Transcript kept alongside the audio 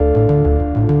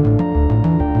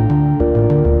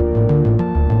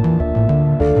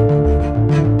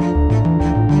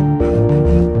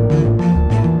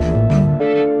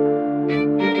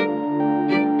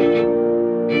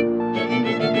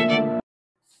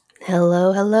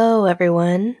Hello, hello,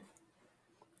 everyone.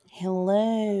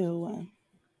 Hello.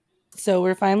 So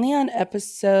we're finally on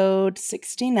episode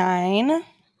 69.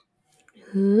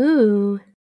 Ooh.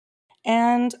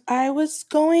 And I was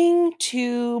going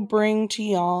to bring to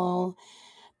y'all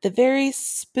the very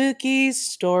spooky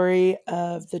story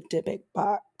of the Dybbuk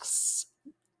box.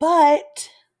 But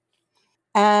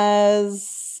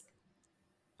as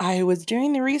I was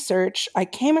doing the research, I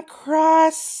came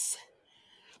across,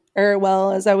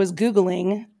 as I was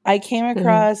Googling, I came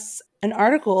across an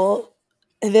article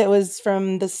that was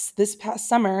from this past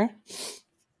summer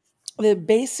that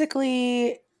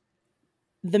basically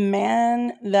the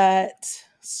man that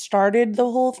started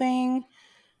the whole thing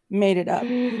made it up.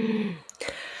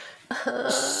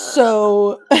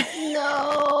 So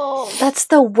No, that's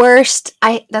the worst.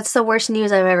 That's the worst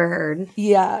news I've ever heard.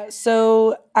 yeah,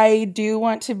 so I do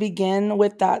want to begin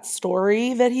with that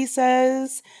story that he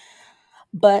says,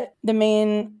 but the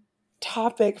main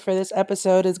topic for this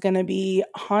episode is going to be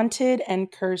haunted and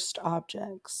cursed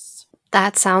objects.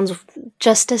 That sounds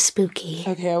just as spooky.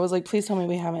 Okay, I was like, please tell me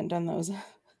we haven't done those.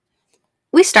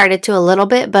 We started to a little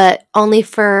bit, but only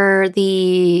for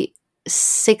the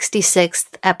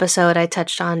 66th episode I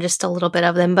touched on just a little bit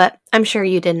of them, but I'm sure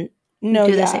you didn't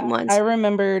do the same ones. I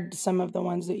remembered some of the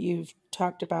ones that you've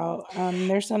talked about.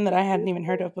 There's some that I hadn't even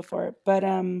heard of before, but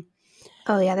oh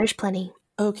yeah, there's plenty.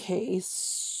 okay,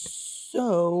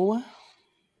 so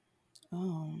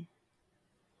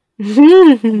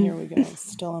here we go.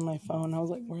 Still on my phone. I was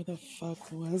like, where the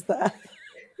fuck was that?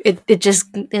 It just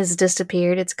has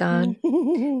disappeared. It's gone.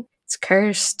 It's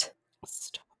cursed.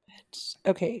 Stop it.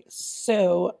 Okay,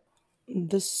 so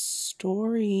the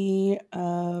story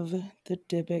of the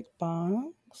Dybbuk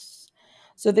box.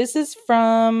 So this is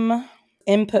from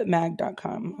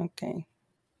inputmag.com. Okay.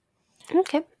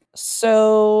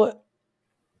 So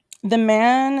the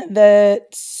man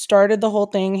that started the whole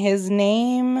thing, his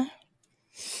name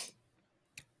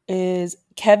is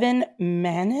Kevin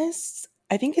Mannis.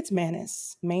 I think it's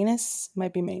Mannis. Mannis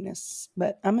might be Mannis,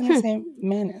 but I'm going to say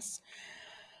Mannis.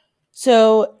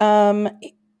 So,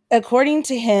 according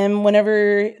to him,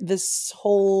 whenever this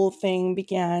whole thing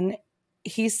began,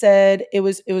 he said it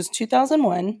was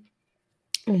 2001,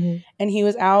 and he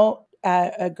was out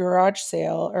at a garage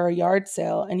sale or a yard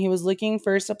sale, and he was looking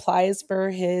for supplies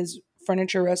for his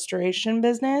furniture restoration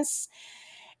business.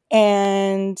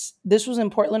 And this was in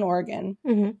Portland, Oregon.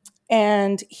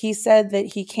 And he said that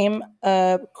he came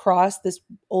across this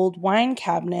old wine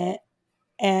cabinet,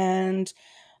 and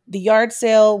the yard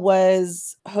sale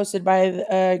was hosted by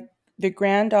the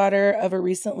granddaughter of a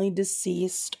recently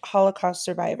deceased Holocaust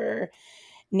survivor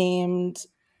named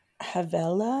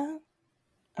Havela.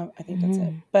 Oh, I think that's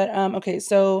it. But okay,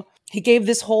 so he gave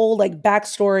this whole like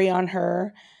backstory on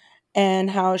her and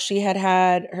how she had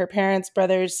her parents,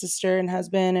 brothers, sister, and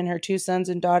husband, and her 2 sons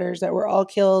and daughters that were all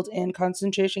killed in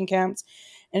concentration camps.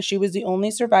 And she was the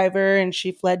only survivor, and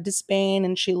she fled to Spain,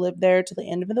 and she lived there to the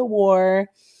end of the war.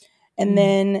 And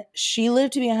then she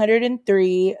lived to be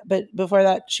 103, but before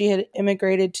that, she had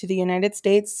immigrated to the United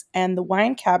States, and the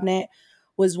wine cabinet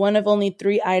was one of only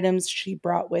 3 items she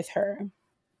brought with her.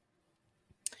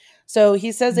 So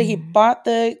he says that he bought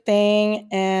the thing,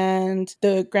 and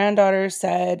the granddaughter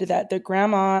said that the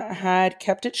grandma had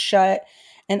kept it shut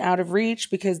and out of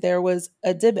reach because there was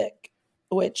a Dybbuk,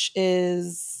 which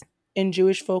is in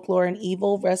Jewish folklore an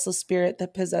evil, restless spirit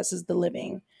that possesses the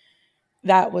living.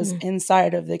 That was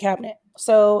inside of the cabinet.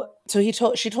 So she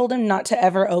told him not to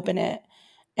ever open it.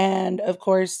 And of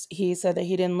course, he said that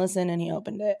he didn't listen, and he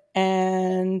opened it.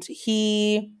 And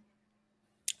he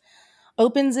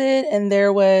opens it, and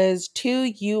there was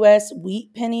 2 U.S.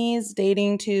 wheat pennies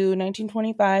dating to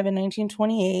 1925 and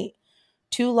 1928,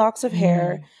 2 locks of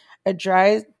hair, a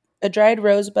dried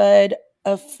rosebud,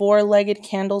 a 4-legged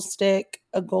candlestick,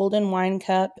 a golden wine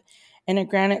cup, and a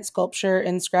granite sculpture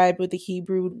inscribed with the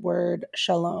Hebrew word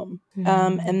shalom.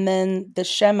 And then the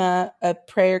Shema, a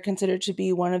prayer considered to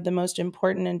be one of the most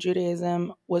important in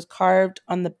Judaism, was carved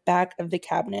on the back of the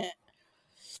cabinet.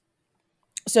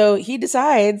 So he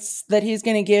decides that he's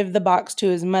going to give the box to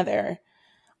his mother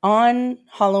on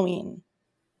Halloween.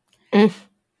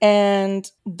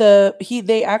 And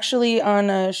they actually,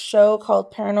 on a show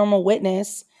called Paranormal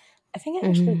Witness, I think I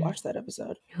actually watched that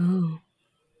episode.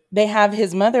 They have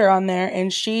his mother on there,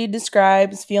 and she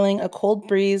describes feeling a cold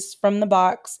breeze from the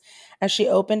box as she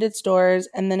opened its doors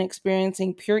and then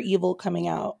experiencing pure evil coming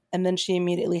out. And then she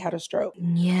immediately had a stroke.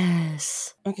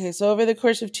 Yes. Okay, so over the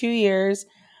course of 2 years,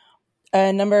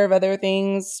 a number of other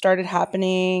things started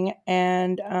happening,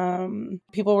 and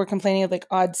people were complaining of like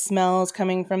odd smells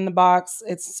coming from the box.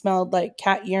 It smelled like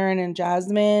cat urine and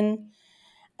jasmine.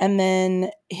 And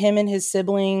then him and his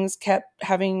siblings kept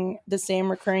having the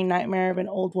same recurring nightmare of an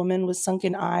old woman with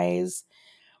sunken eyes.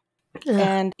 Ugh.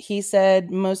 And he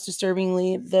said, most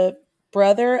disturbingly, the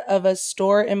brother of a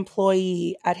store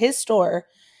employee at his store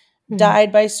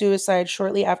died by suicide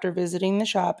shortly after visiting the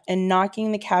shop and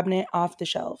knocking the cabinet off the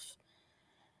shelf.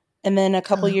 And then a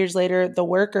couple years later, the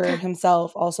worker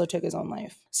himself also took his own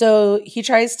life. So he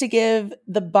tries to give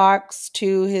the box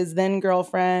to his then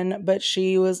girlfriend, but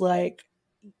she was like,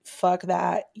 fuck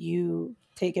that, you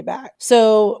take it back.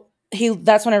 So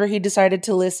that's whenever he decided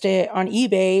to list it on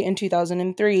eBay in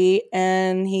 2003,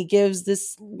 and he gives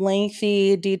this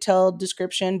lengthy, detailed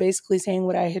description, basically saying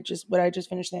what I just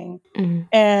finished saying.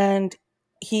 And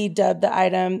he dubbed the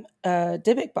item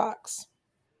Dybbuk box.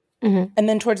 And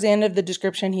then towards the end of the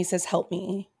description, he says, help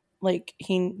me. Like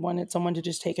he wanted someone to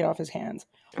just take it off his hands.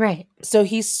 Right. So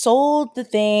he sold the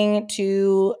thing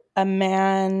to a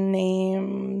man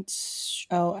named,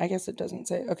 I guess it doesn't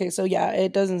say. Okay, so yeah,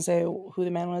 it doesn't say who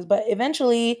the man was. But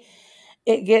eventually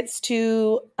it gets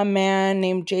to a man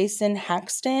named Jason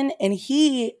Haxton, and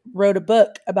he wrote a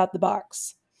book about the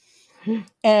box.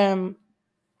 Him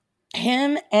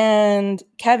and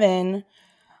Kevin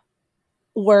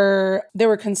were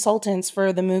consultants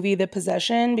for the movie The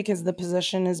Possession, because The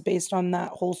Possession is based on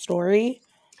that whole story.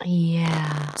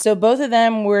 Yeah. So both of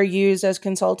them were used as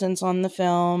consultants on the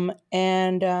film,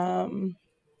 and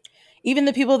even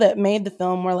the people that made the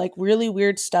film were like, really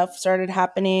weird stuff started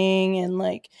happening and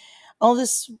like all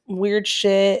this weird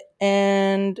shit.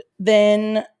 And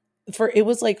then it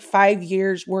was like 5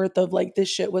 years worth of like, this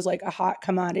shit was like a hot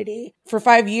commodity. For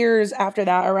 5 years after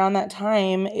that, around that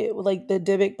time, it like the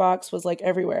Dybbuk box was like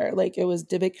everywhere. Like it was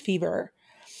Dybbuk fever.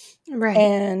 Right.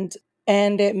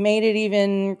 And it made it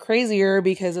even crazier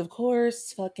because, of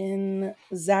course, fucking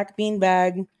Zach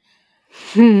Beanbag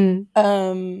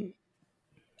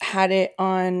had it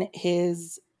on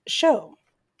his show.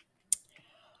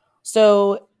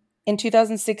 So in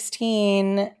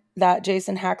 2016, that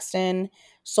Jason Haxton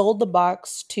sold the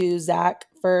box to Zach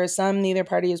for a sum neither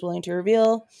party is willing to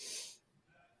reveal.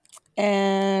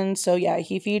 And so, yeah,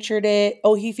 he featured it.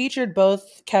 Oh, he featured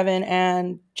both Kevin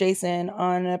and Jason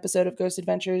on an episode of Ghost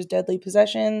Adventures Deadly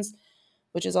Possessions,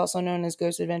 which is also known as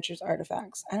Ghost Adventures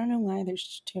Artifacts. I don't know why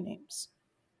there's two names.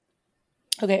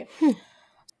 Okay.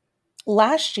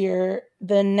 Last year,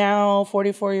 the now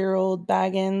 44-year-old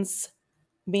Baggins,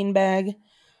 Beanbag,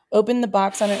 opened the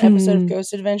box on an episode of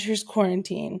Ghost Adventures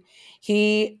Quarantine.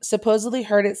 He supposedly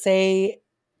heard it say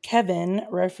Kevin,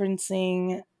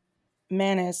 referencing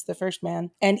Manus, the first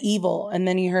man, and evil, and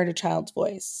then he heard a child's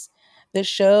voice. The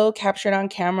show captured on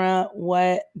camera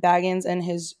what Baggins and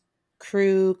his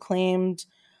crew claimed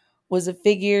was a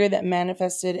figure that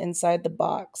manifested inside the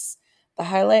box. The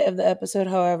highlight of the episode,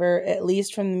 however, at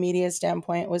least from the media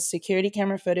standpoint, was security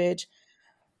camera footage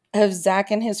of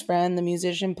Zach and his friend, the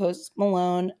musician Post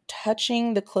Malone,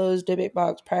 touching the closed Dybbuk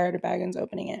box prior to Baggins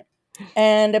opening it.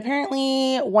 And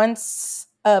apparently once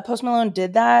Post Malone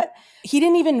did that, he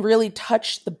didn't even really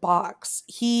touch the box.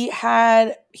 He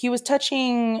was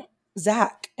touching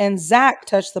Zach, and Zach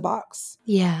touched the box.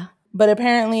 Yeah. But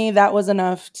apparently that was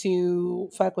enough to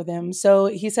fuck with him. So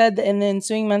he said that in the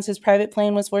ensuing months, his private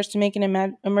plane was forced to make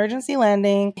an emergency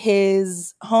landing.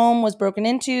 His home was broken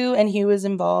into, and he was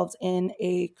involved in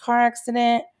a car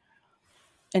accident.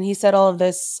 And he said all of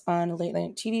this on a late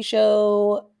night TV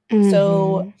show.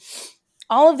 So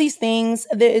all of these things,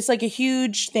 it's like a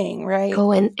huge thing, right?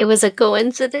 It was a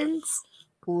coincidence.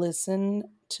 Listen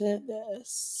to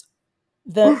this.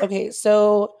 Okay,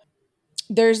 so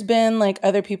there's been like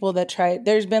other people that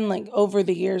there's been like over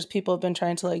the years, people have been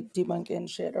trying to like debunk and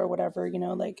shit or whatever,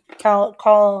 like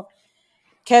call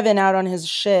Kevin out on his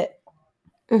shit.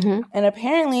 And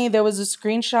apparently there was a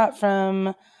screenshot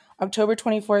from October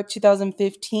 24th,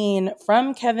 2015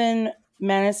 from Kevin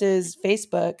Manus's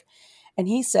Facebook. And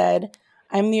he said,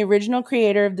 I'm the original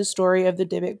creator of the story of the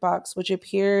Dybbuk box, which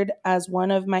appeared as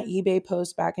one of my eBay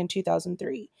posts back in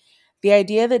 2003. The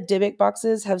idea that Dybbuk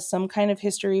boxes have some kind of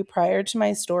history prior to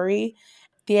my story,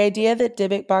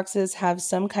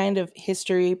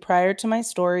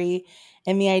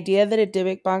 and the idea that a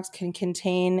Dybbuk box can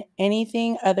contain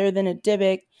anything other than a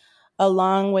Dybbuk,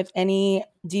 along with any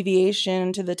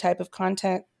deviation to the type of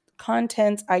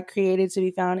contents I created to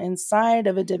be found inside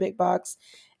of a Dybbuk box,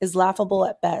 is laughable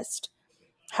at best.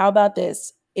 How about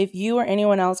this? If you or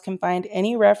anyone else can find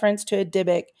any reference to a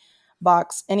Dybbuk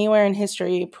box anywhere in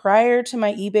history prior to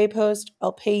my eBay post,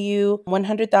 I'll pay you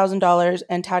 $100,000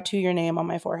 and tattoo your name on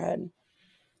my forehead.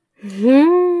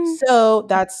 So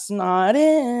that's not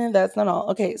it. That's not all.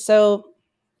 Okay, so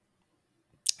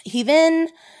he then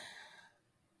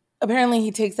apparently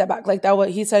he takes that back. Like that, what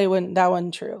he said, that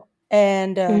wasn't true,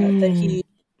 and that he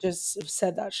just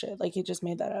said that shit. Like he just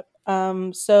made that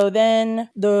up. So then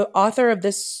the author of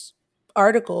this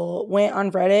article went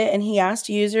on Reddit and he asked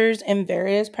users in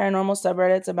various paranormal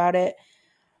subreddits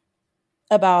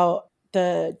about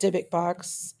the Dybbuk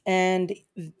box, and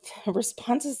the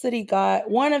responses that he got,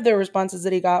 one of the responses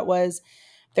that he got was,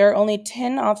 there are only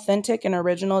 10 authentic and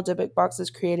original Dybbuk boxes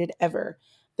created ever.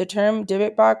 The term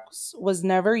Dybbuk box was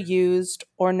never used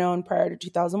or known prior to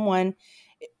 2001.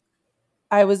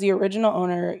 I was the original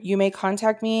owner. You may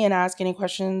contact me and ask any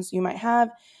questions you might have.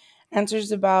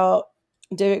 Answers about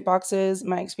Dybbuk boxes,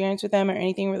 my experience with them, or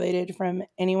anything related from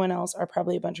anyone else are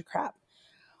probably a bunch of crap.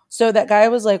 So that guy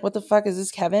was like, what the fuck, is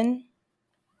this Kevin?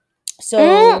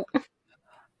 So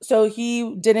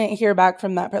he didn't hear back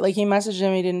from that. Like he messaged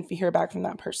him, he didn't hear back from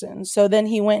that person. So then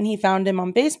he went and he found him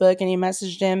on Facebook and he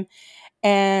messaged him,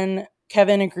 and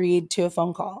Kevin agreed to a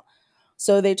phone call.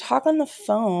 So they talk on the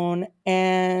phone,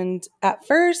 and at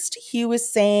first he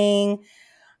was saying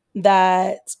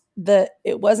that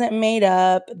it wasn't made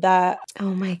up, that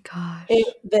oh my gosh,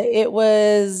 it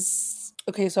was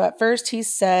okay. So at first he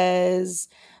says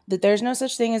that there's no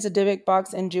such thing as a Dybbuk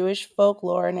box in Jewish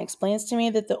folklore, and explains to me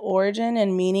that the origin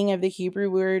and meaning of the Hebrew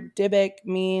word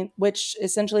Dybbuk, which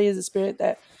essentially is a spirit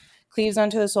that cleaves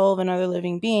onto the soul of another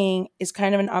living being, is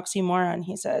kind of an oxymoron.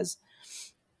 He says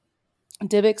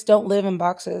Dybbuks don't live in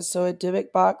boxes, so a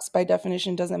Dybbuk box by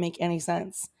definition doesn't make any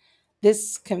sense.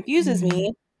 This confuses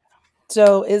me.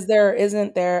 So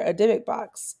isn't there a Dybbuk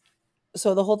box?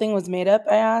 So the whole thing was made up,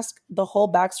 I ask, the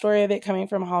whole backstory of it coming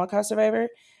from a Holocaust survivor.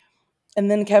 And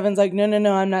then Kevin's like, no,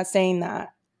 I'm not saying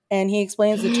that. And he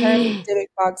explains the term Dybbuk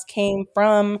box came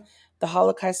from the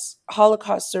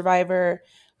Holocaust survivor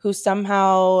who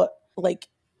somehow like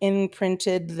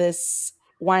imprinted this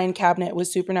wine cabinet with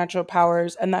supernatural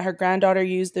powers, and that her granddaughter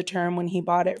used the term when he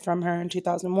bought it from her in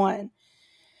 2001.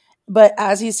 But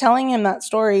as he's telling him that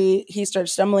story, he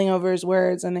starts stumbling over his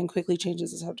words and then quickly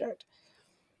changes the subject.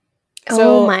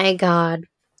 So, oh my God.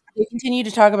 They continue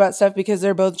to talk about stuff because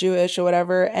they're both Jewish or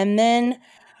whatever. And then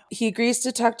Kevin agrees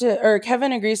to talk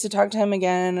to him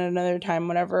again at another time,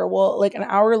 whatever. Well, like an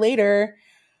hour later,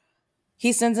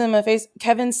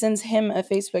 Kevin sends him a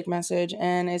Facebook message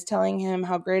and is telling him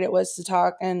how great it was to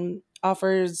talk and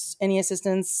offers any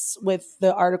assistance with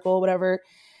the article, whatever.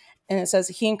 And it says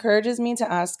he encourages me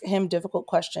to ask him difficult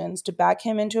questions, to back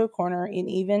him into a corner, and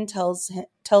even tells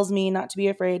me not to be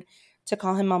afraid to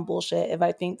call him on bullshit if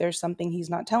I think there's something he's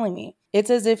not telling me. It's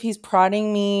as if he's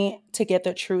prodding me to get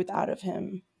the truth out of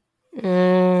him.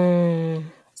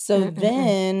 So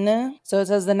it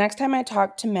says the next time I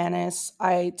talk to Manus,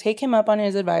 I take him up on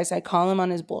his advice. I call him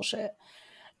on his bullshit.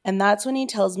 And that's when he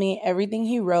tells me everything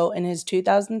he wrote in his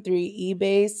 2003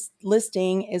 eBay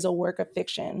listing is a work of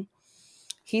fiction.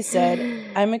 He said,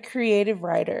 I'm a creative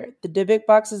writer. The Dybbuk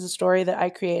box is a story that I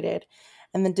created.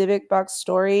 And the Dybbuk box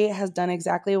story has done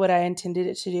exactly what I intended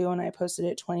it to do when I posted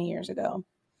it 20 years ago.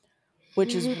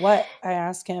 Which is what, I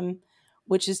asked him,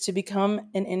 which is to become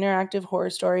an interactive horror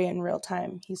story in real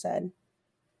time, he said.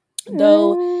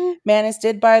 Though Manus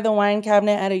did buy the wine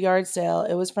cabinet at a yard sale,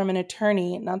 it was from an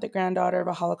attorney, not the granddaughter of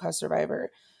a Holocaust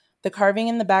survivor. The carving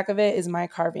in the back of it is my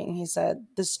carving, he said.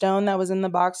 The stone that was in the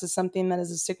box is something that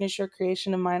is a signature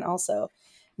creation of mine also.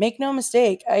 Make no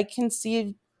mistake, I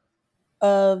conceived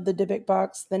of the Dybbuk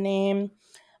box, the name,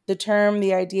 the term,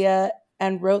 the idea,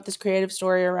 and wrote this creative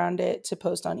story around it to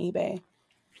post on eBay.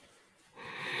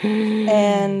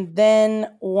 And then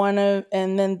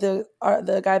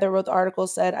the guy that wrote the article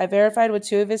said, I verified with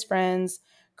two of his friends,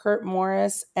 Kurt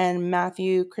Morris and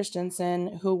Matthew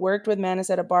Christensen, who worked with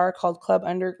Manus at a bar called Club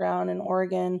Underground in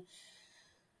Oregon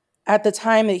at the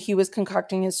time that he was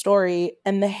concocting his story.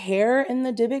 And the hair in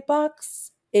the Dybbuk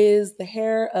box is the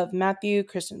hair of Matthew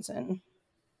Christensen.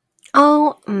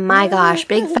 Oh my gosh,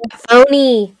 big fat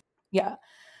phony. Yeah.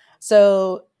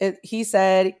 So he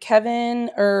said, Kurt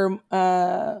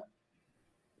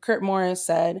Morris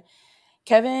said,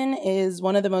 Kevin is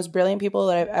one of the most brilliant people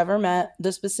that I've ever met.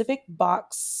 The specific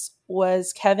box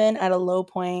was Kevin at a low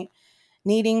point,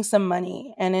 needing some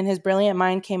money. And in his brilliant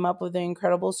mind came up with an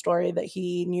incredible story that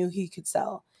he knew he could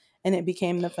sell. And it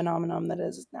became the phenomenon that it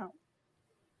is now.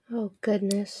 Oh,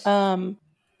 goodness.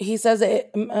 He says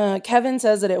Kevin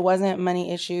says that it wasn't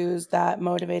money issues that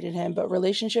motivated him, but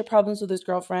relationship problems with his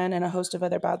girlfriend and a host of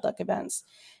other bad luck events.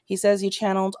 He says he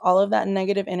channeled all of that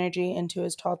negative energy into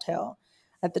his tall tale.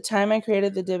 At the time I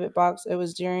created the Dybbuk box, it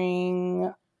was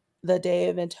during the Day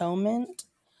of Atonement.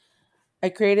 I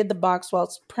created the box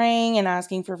whilst praying and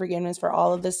asking for forgiveness for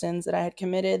all of the sins that I had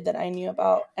committed that I knew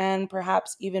about, and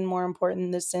perhaps even more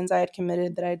important, the sins I had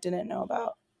committed that I didn't know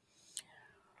about.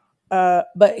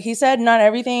 But he said not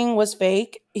everything was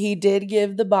fake. He did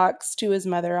give the box to his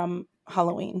mother on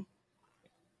Halloween.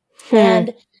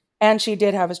 And she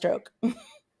did have a stroke.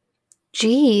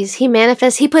 Jeez,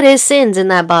 he put his sins in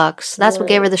that box. That's what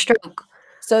gave her the stroke.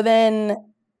 So then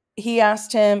he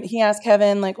asked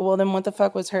Kevin, like, well, then what the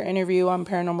fuck was her interview on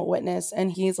Paranormal Witness?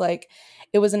 And he's like,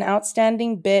 it was an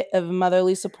outstanding bit of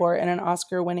motherly support and an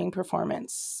Oscar-winning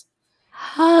performance.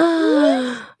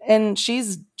 And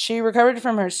she recovered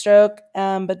from her stroke,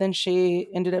 but then she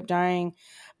ended up dying.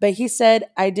 But he said,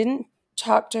 I didn't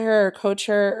talk to her or coach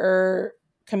her or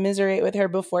commiserate with her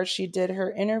before she did her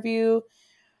interview,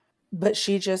 but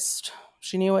she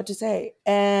knew what to say.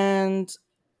 And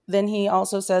then he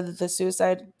also said that the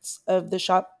suicides of the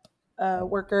shop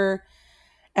worker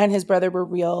and his brother were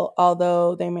real,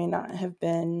 although they may not have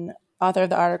been. Author of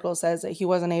the article says that he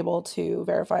wasn't able to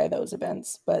verify those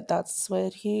events, but that's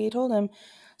what he told him.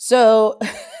 So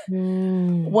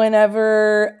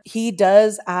whenever he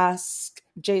does ask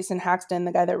Jason Haxton,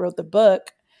 the guy that wrote the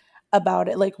book, about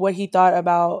it, like what he thought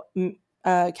about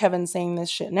Kevin saying this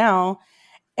shit now,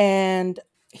 and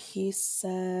he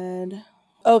said,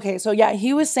 okay, so yeah,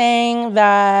 he was saying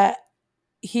that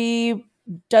he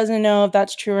doesn't know if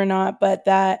that's true or not, but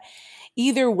that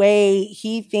either way,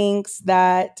 he thinks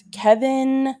that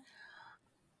Kevin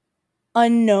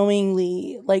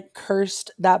unknowingly like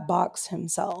cursed that box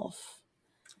himself.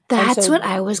 That's what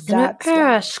I was gonna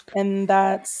ask. And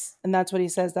that's what he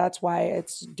says. That's why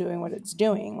it's doing what it's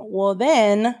doing. Well,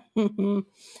 then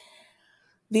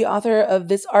the author of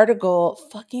this article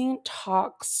fucking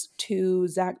talks to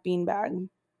Zach Beanbag.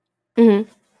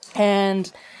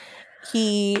 And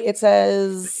it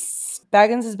says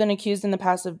Baggins has been accused in the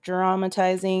past of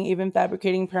dramatizing, even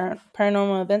fabricating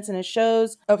paranormal events in his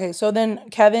shows. Okay, so then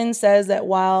Kevin says that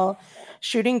while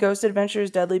shooting Ghost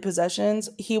Adventures Deadly Possessions,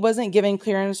 he wasn't given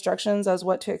clear instructions as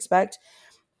what to expect.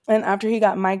 And after he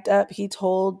got mic'd up, he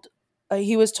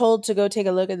was told to go take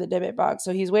a look at the Dybbuk box.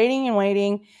 So he's waiting and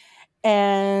waiting,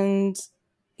 and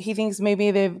he thinks maybe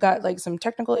they've got like some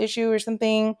technical issue or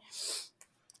something.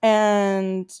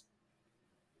 And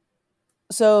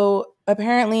so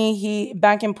apparently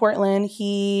back in Portland,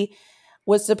 he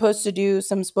was supposed to do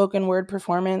some spoken word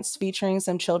performance featuring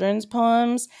some children's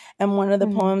poems. And one of the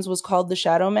poems was called The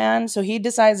Shadow Man. So he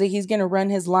decides that he's going to run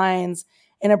his lines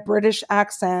in a British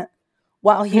accent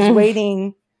while he's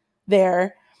waiting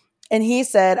there. And he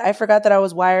said, I forgot that I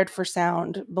was wired for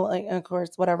sound, but like, of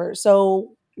course, whatever.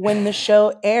 So when the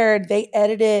show aired, they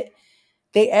edited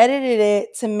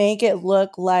it to make it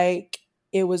look like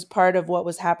it was part of what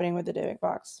was happening with the Dybbuk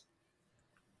box.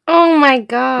 Oh my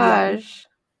gosh. Yeah.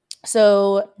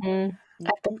 So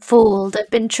I've been fooled. I've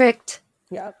been tricked.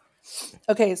 Yeah.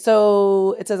 Okay,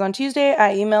 so it says on Tuesday,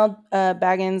 I emailed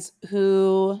Baggins,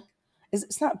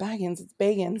 it's not Baggins, it's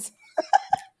Bagans.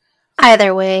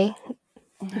 Either way.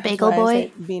 Bagel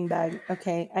boy. Beanbag.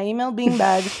 Okay. I emailed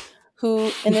Beanbag,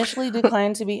 who initially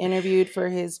declined to be interviewed for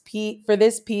this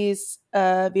piece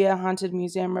via Haunted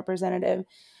Museum representative,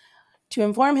 to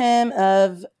inform him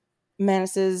of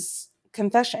Manus's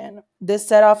confession. This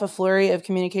set off a flurry of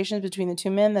communications between the two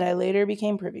men that I later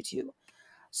became privy to.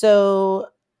 So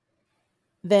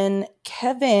then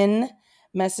Kevin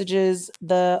messages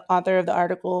the author of the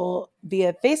article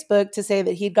via Facebook to say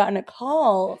that he'd gotten a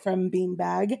call from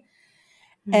Beanbag.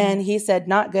 And he said,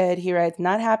 not good. He writes,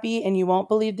 not happy, and you won't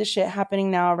believe the shit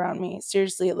happening now around me.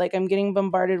 Seriously, like I'm getting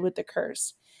bombarded with the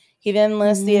curse. He then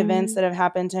lists the events that have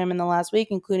happened to him in the last week,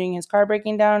 including his car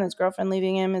breaking down, his girlfriend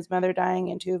leaving him, his mother dying,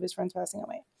 and 2 of his friends passing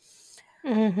away.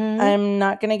 I'm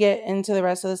not going to get into the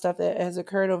rest of the stuff that has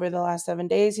occurred over the last 7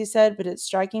 days, he said, but it's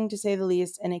striking to say the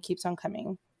least, and it keeps on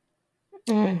coming.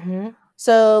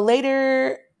 So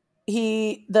later,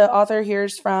 the author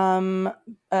hears from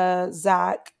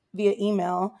Zach via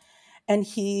email, and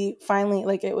he finally,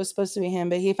 like it was supposed to be him,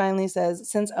 but he finally says,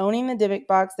 since owning the Dybbuk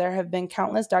box, there have been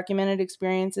countless documented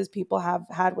experiences people have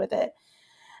had with it.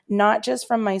 Not just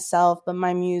from myself, but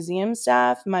my museum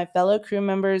staff, my fellow crew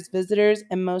members, visitors,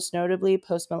 and most notably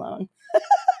Post Malone.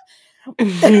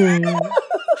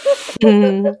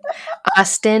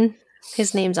 Austin.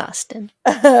 His name's Austin.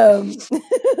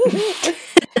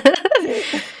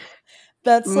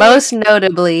 That's most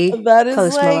notably that is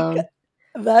Post Malone.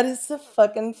 That is the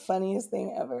fucking funniest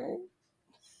thing ever.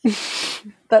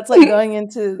 That's like going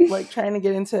into like trying to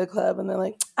get into a club and they're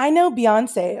like, I know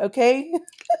Beyonce, okay?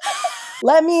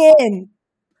 Let me in.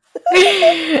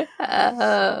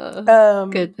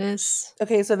 Goodness.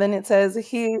 Okay, so then it says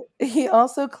he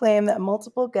also claimed that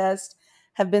multiple guests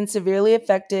have been severely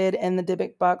affected in the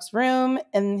Dybbuk box room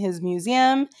in his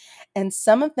museum, and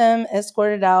some of them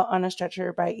escorted out on a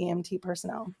stretcher by EMT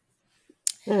personnel.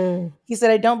 He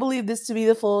said, I don't believe this to be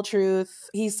the full truth.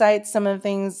 He cites some of the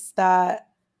things that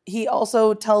he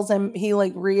also tells him, he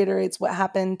like reiterates what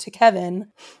happened to Kevin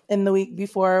in the week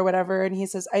before or whatever. And he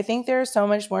says, I think there is so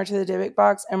much more to the Dybbuk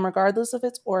box, and regardless of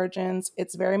its origins,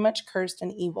 it's very much cursed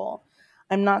and evil.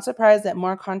 I'm not surprised that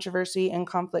more controversy and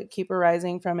conflict keep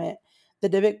arising from it. The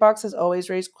Dybbuk box has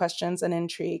always raised questions and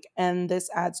intrigue, and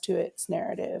this adds to its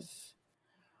narrative.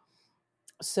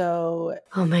 So,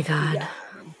 oh my God. yeah.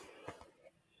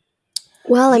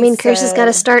 Well, I mean, curses got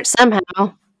to start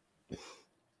somehow.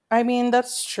 I mean,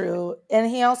 that's true.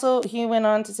 And he went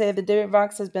on to say the Dybbuk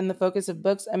box has been the focus of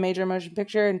books, a major motion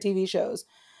picture, and TV shows.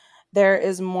 There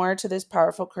is more to this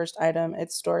powerful cursed item.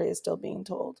 Its story is still being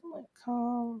told. I'm like,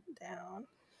 calm down.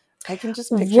 I can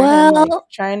just picture him like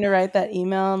trying to write that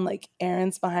email, and like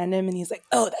Aaron's behind him, and he's like,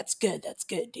 "Oh, that's good,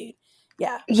 dude.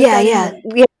 Yeah, yeah.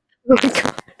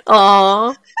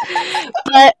 Aw.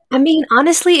 But I mean,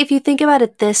 honestly, if you think about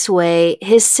it this way,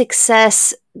 his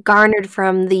success garnered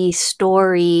from the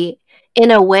story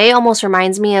in a way almost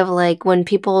reminds me of like when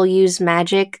people use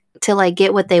magic to like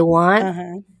get what they want.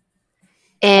 Uh-huh.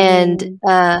 And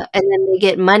then they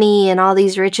get money and all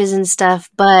these riches and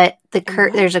stuff, but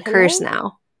there's a curse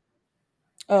now.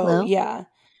 Oh, hello? Yeah.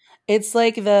 It's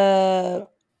like the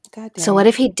So what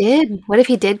if he did? What if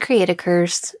he did create a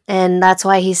curse, and that's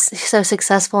why he's so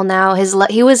successful now?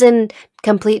 He was in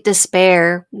complete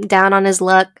despair, down on his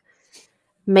luck,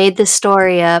 made this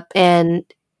story up, and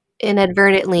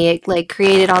inadvertently it like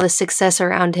created all the success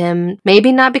around him.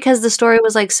 Maybe not because the story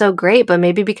was like so great, but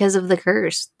maybe because of the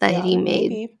curse that he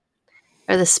made,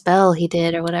 or the spell he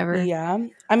did, or whatever. Yeah,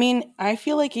 I mean, I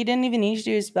feel like he didn't even need to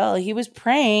do a spell. He was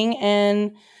praying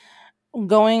and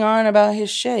going on about his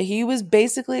shit. He was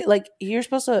basically like, you're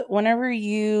supposed to, whenever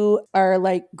you are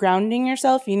like grounding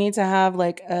yourself, you need to have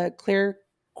like a clear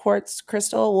quartz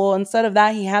crystal. Well, instead of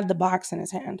that, he had the box in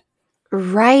his hand.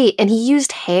 Right. And he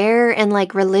used hair and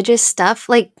like religious stuff.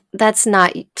 Like, that's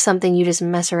not something you just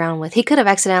mess around with. He could have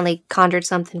accidentally conjured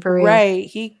something for real. Right.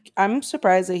 I'm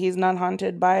surprised that he's not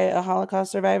haunted by a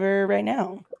Holocaust survivor right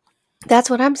now. That's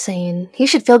what I'm saying. He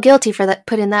should feel guilty for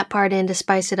putting that part in to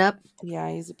spice it up.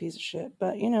 Yeah, he's a piece of shit.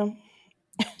 But, you know.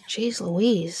 Jeez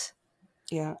Louise.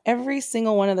 Yeah, every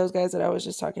single one of those guys that I was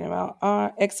just talking about,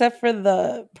 except for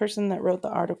the person that wrote the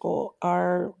article,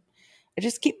 I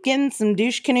just keep getting some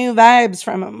douche canoe vibes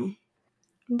from him.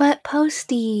 But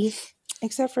Posty.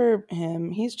 Except for him.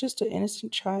 He's just an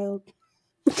innocent child.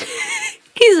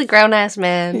 He's a grown-ass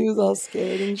man. He was all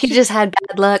scared. And he just had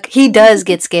bad luck. He does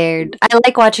get scared. I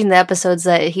like watching the episodes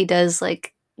that he does,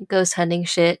 like, ghost hunting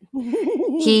shit.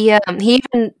 He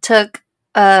even took,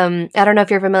 I don't know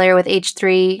if you're familiar with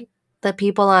H3, the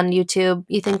people on YouTube,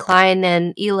 Ethan Klein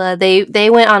and Hila, they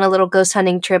went on a little ghost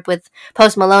hunting trip with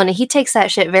Post Malone, and he takes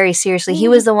that shit very seriously. He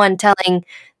was the one telling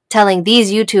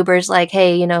these YouTubers, like,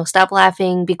 hey, you know, stop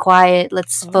laughing, be quiet,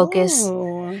 let's focus.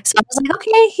 So I was like,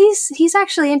 okay, he's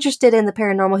actually interested in the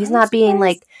paranormal. He's not being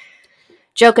like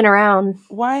joking around.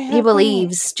 He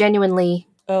believes genuinely.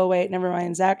 Oh wait, never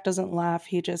mind. Zach doesn't laugh.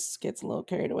 He just gets a little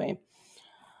carried away.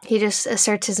 He just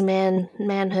asserts his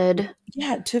manhood.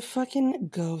 Yeah, to fucking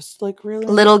ghosts, like really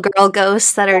little girl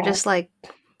ghosts that are just like,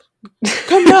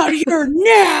 come out here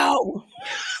now.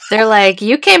 They're like,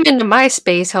 you came into my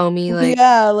space, homie. Like,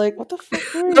 yeah, like what the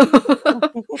fuck are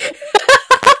you?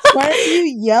 Why are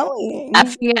you yelling?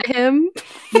 Laughing at him?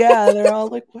 Yeah, they're all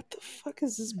like, what the fuck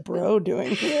is this bro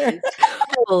doing here?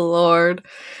 Oh Lord.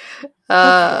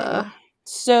 Okay.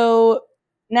 So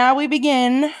now we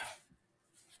begin.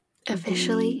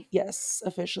 Officially? Yes,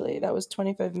 officially. That was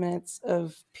 25 minutes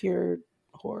of pure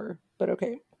horror, but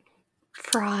okay.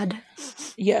 Fraud.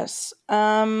 Yes.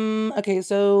 Okay,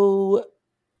 so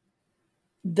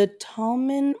the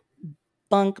Tallman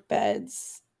bunk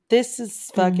beds. This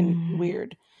is fucking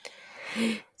weird.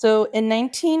 So in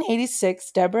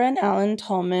 1986, Deborah and Alan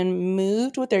Tallman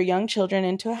moved with their young children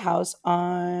into a house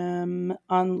on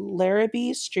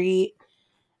Larrabee Street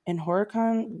in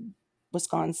Horicon,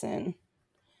 Wisconsin.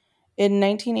 In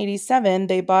 1987,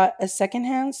 they bought a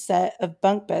secondhand set of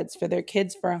bunk beds for their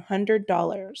kids for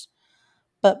 $100.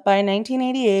 But by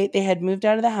 1988, they had moved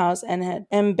out of the house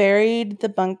and buried the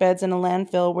bunk beds in a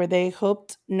landfill where they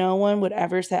hoped no one would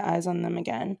ever set eyes on them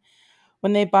again.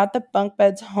 When they bought the bunk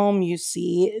beds home, you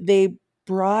see, they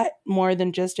brought more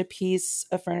than just a piece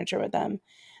of furniture with them.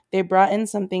 They brought in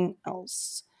something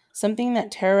else, something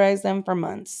that terrorized them for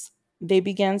months. They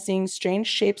began seeing strange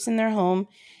shapes in their home,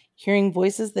 hearing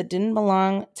voices that didn't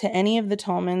belong to any of the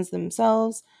Tallmans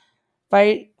themselves,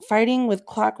 fighting with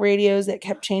clock radios that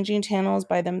kept changing channels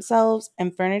by themselves,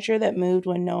 and furniture that moved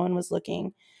when no one was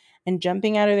looking. and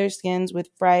jumping out of their skins with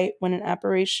fright when an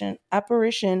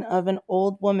apparition of an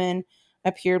old woman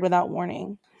appeared without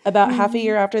warning. About half a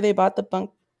year after they brought the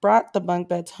bunk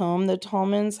beds home, the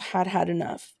Tallmans had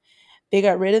enough. They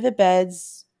got rid of the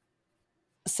beds,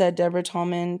 said Deborah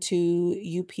Tallman to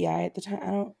UPI at the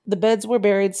time. The beds were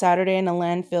buried Saturday in a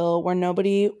landfill where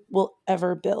nobody will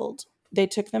ever build. They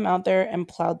took them out there and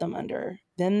plowed them under.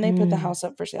 Then they put the house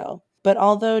up for sale. But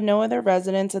although no other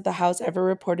residents at the house ever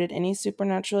reported any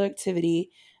supernatural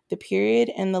activity, the period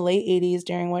in the late 80s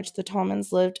during which the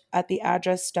Tallmans lived at the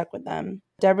address stuck with them.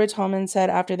 Deborah Tallman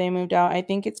said after they moved out, "I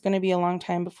think it's going to be a long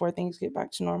time before things get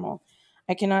back to normal.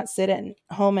 I cannot sit at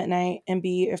home at night and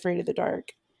be afraid of the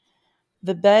dark."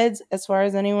 The beds, as far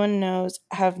as anyone knows,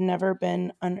 have never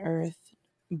been unearthed,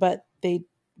 but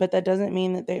that doesn't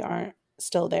mean that they aren't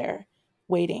still there,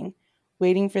 waiting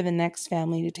for the next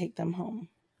family to take them home.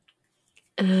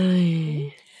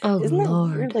 Oh, Isn't that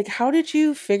Lord. weird? Like, how did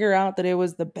you figure out that it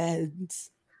was the beds?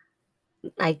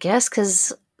 I guess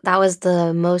because that was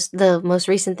the most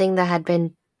recent thing that had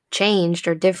been changed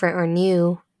or different or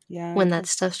new when that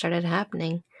stuff started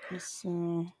happening.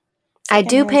 I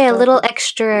do pay a little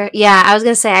extra. Yeah, I was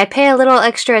going to say, I pay a little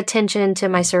extra attention to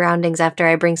my surroundings after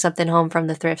I bring something home from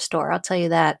the thrift store. I'll tell you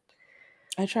that.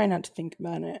 I try not to think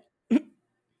about it.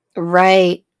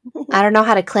 Right. I don't know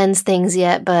how to cleanse things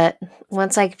yet, but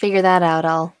once I figure that out,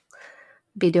 I'll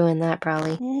be doing that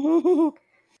probably.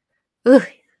 Ooh,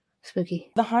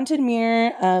 spooky. The haunted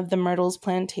mirror of the Myrtles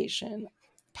plantation.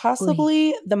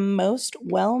 Possibly the most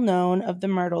well-known of the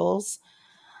Myrtles'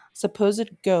 supposed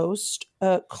ghost,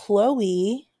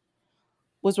 Chloe,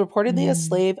 was reportedly a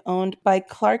slave owned by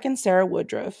Clark and Sarah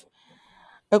Woodruff.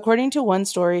 According to one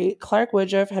story, Clark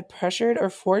Woodruff had pressured or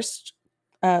forced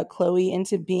Chloe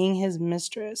into being his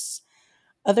mistress.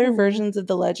 Other versions of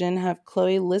the legend have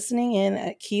Chloe listening in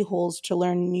at keyholes to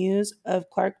learn news of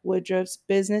Clark Woodruff's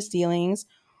business dealings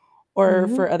or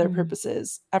for other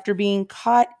purposes. After being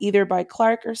caught either by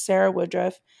Clark or Sarah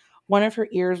Woodruff, one of her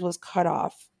ears was cut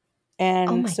off,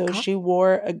 and she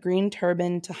wore a green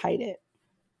turban to hide it.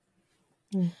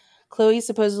 Chloe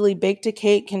supposedly baked a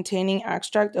cake containing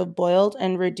extract of boiled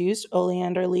and reduced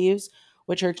oleander leaves,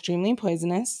 which are extremely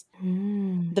poisonous.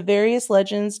 The various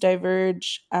legends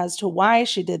diverge as to why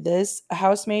she did this. A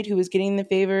housemaid who was getting the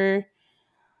favor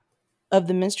of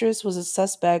the mistress was a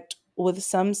suspect, with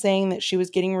some saying that she was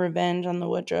getting revenge on the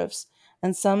Woodruffs,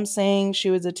 and some saying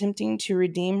she was attempting to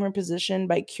redeem her position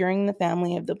by curing the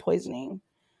family of the poisoning.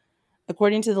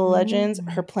 According to the legends,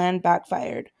 her plan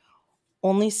backfired.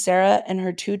 Only Sarah and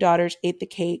her 2 daughters ate the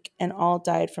cake, and all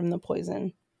died from the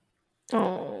poison.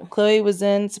 Chloe was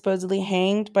then supposedly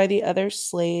hanged by the other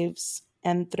slaves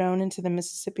and thrown into the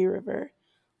Mississippi River.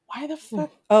 Why the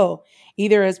fuck?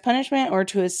 Either as punishment or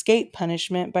to escape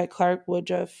punishment by Clark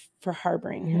Woodruff for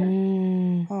harboring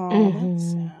her.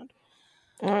 That's sad.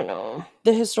 I know.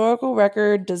 The historical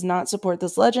record does not support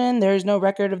this legend. There is no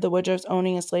record of the Woodruffs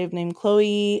owning a slave named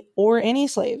Chloe or any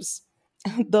slaves.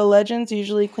 The legends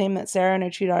usually claim that Sarah and her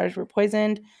 2 daughters were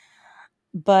poisoned,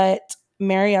 but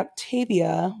Mary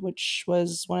Octavia, which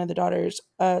was one of the daughters,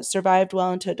 survived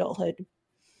well into adulthood.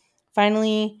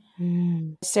 Finally,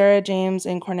 Sarah, James,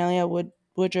 and Cornelia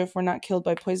Woodruff were not killed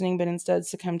by poisoning, but instead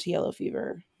succumbed to yellow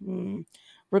fever.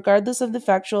 Regardless of the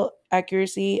factual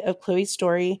accuracy of Chloe's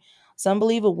story, some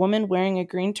believe a woman wearing a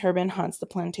green turban haunts the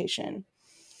plantation.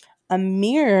 A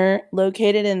mirror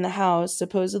located in the house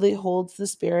supposedly holds the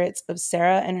spirits of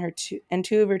Sarah and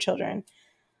 2 of her children.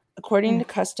 According to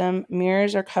custom,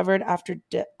 mirrors are covered after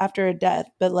a death,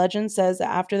 but legend says that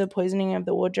after the poisoning of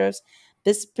the Woodruffs,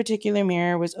 this particular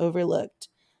mirror was overlooked.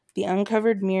 The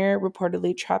uncovered mirror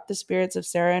reportedly trapped the spirits of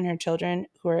Sarah and her children,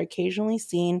 who are occasionally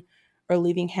seen or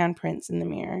leaving handprints in the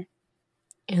mirror.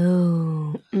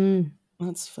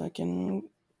 That's fucking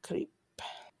creep.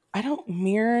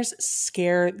 Mirrors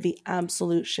scare the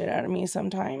absolute shit out of me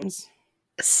sometimes.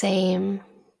 Same.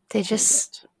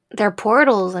 They're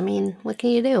portals. I mean, what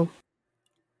can you do?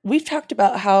 We've talked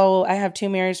about how I have 2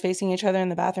 mirrors facing each other in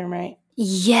the bathroom, right?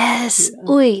 Yes.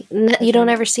 You don't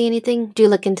ever see anything? Do you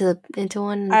look into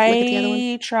one? Look at the other one?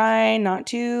 I try not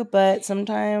to, but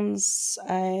sometimes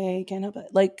I can't help it.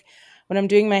 Like when I'm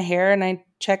doing my hair and I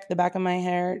check the back of my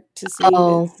hair to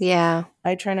see. Yeah.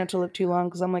 I try not to look too long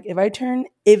because I'm like,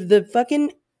 if the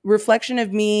fucking reflection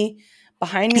of me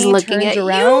behind me turns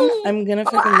around, I'm gonna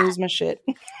fucking lose my shit.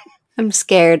 I'm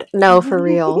scared. No, for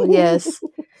real. Yes.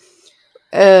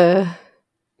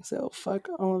 So fuck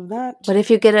all of that. What if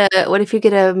you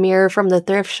get a mirror from the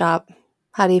thrift shop?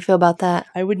 How do you feel about that?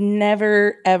 I would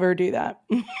never ever do that.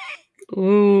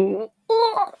 I'm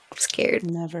scared.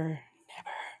 Never.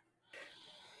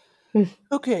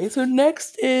 Okay, so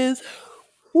next is...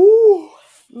 Ooh,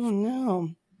 oh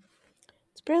no.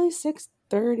 It's barely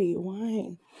 6:30.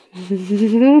 Why?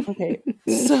 Okay,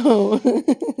 so...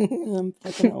 I'm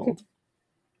fucking old.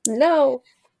 No.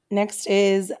 Next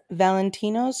is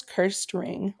Valentino's cursed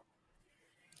ring.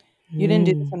 You didn't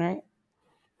do this one, right?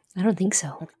 I don't think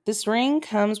so. Okay. This ring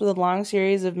comes with a long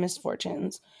series of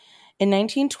misfortunes. In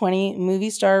 1920, movie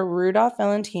star Rudolph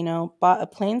Valentino bought a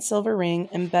plain silver ring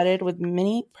embedded with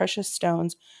many precious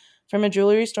stones from a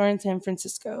jewelry store in San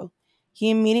Francisco. He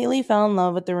immediately fell in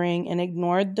love with the ring and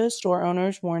ignored the store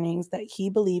owner's warnings that he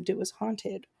believed it was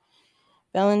haunted.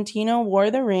 Valentino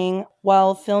wore the ring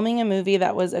while filming a movie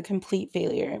that was a complete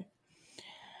failure.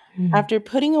 After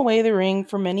putting away the ring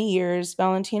for many years,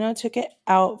 Valentino took it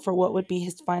out for what would be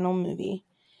his final movie.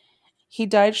 He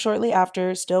died shortly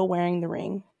after, still wearing the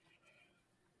ring.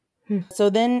 So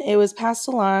then it was passed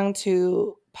along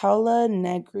to Paola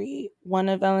Negri, one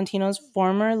of Valentino's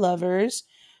former lovers,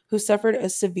 who suffered a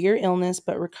severe illness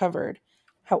but recovered.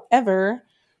 However,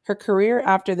 her career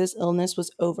after this illness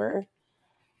was over,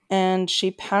 and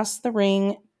she passed the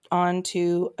ring on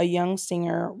to a young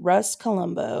singer, Russ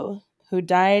Colombo, who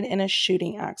died in a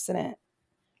shooting accident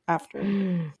after.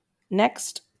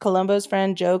 Next, Colombo's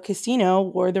friend Joe Casino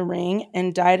wore the ring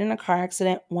and died in a car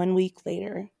accident 1 week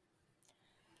later.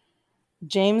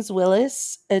 James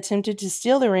Willis attempted to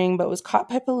steal the ring but was caught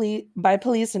by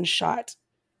police and shot.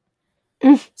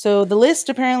 So the list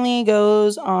apparently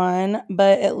goes on,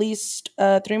 but at least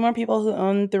 3 more people who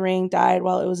owned the ring died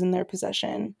while it was in their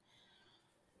possession.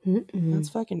 That's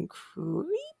fucking creepy.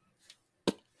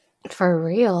 For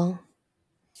real.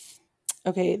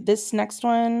 Okay, this next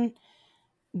one,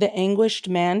 the Anguished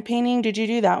Man painting. Did you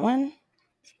do that one?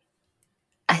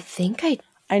 I think I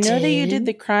know that you did did.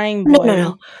 the Crying Boy.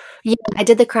 No. Yeah, I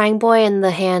did the crying boy and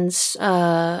the hands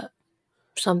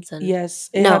something. Yes.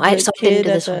 No, I didn't do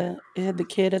this one. It had the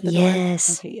kid at the Yes.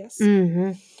 door. Okay, yes.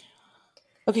 Mm-hmm.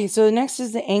 Okay, so next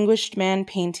is the Anguished Man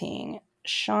painting.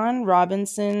 Sean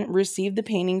Robinson received the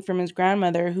painting from his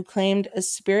grandmother, who claimed a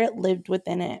spirit lived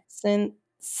within it.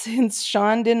 Since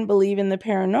Sean didn't believe in the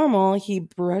paranormal, he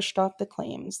brushed off the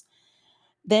claims.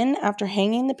 Then, after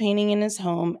hanging the painting in his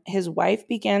home, his wife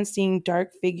began seeing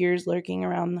dark figures lurking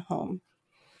around the home.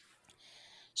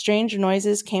 Strange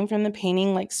noises came from the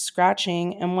painting, like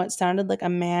scratching and what sounded like a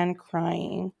man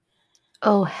crying.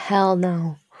 Oh, hell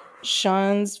no.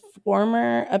 Sean's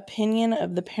former opinion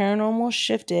of the paranormal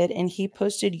shifted, and he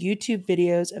posted YouTube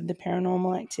videos of the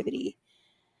paranormal activity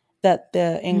that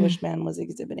the Anguished Man was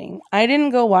exhibiting. I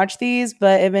didn't go watch these,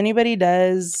 but if anybody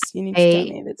does, you need to tell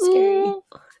me if it's scary.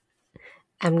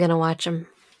 I'm gonna watch them.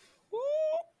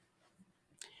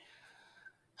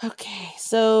 Okay,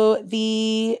 so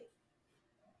the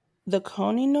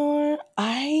Kohinoor,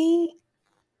 I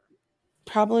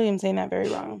probably am saying that very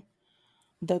wrong.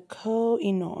 The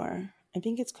Kohinoor, I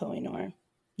think it's Kohinoor.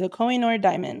 The Kohinoor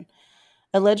diamond,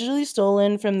 allegedly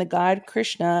stolen from the god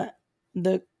Krishna.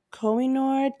 The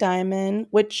Kohinoor diamond,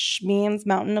 which means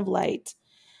mountain of light,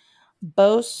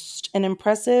 boasts an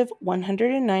impressive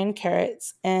 109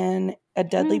 carats and a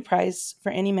deadly price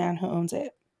for any man who owns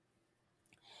it.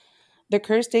 The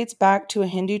curse dates back to a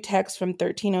Hindu text from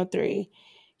 1303.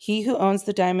 He who owns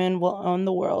the diamond will own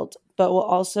the world, but will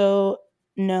also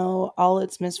know all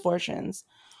its misfortunes.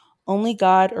 Only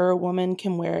God or a woman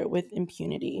can wear it with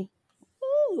impunity.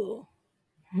 Ooh.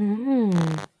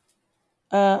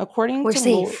 According We're to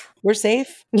safe. We're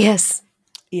safe? Yes.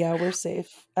 Yeah, we're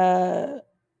safe. I'm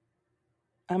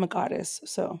a goddess,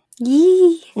 so.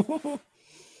 Yee.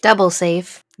 Double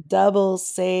safe. Double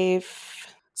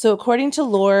safe. So according to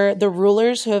lore, the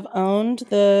rulers who have owned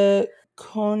the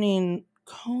Coney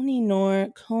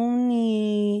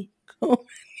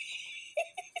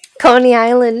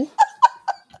Island.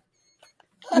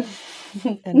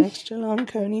 An extra long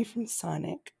coney from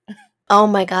Sonic. Oh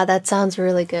my god, that sounds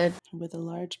really good. With a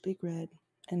large big red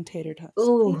and tater tots.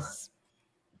 Ooh. Please.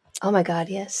 Oh my god,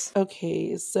 yes.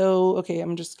 Okay, so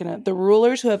I'm just gonna... The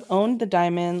rulers who have owned the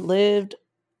diamond lived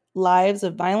lives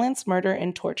of violence, murder,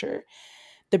 and torture.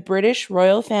 The British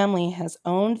royal family has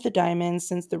owned the diamond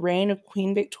since the reign of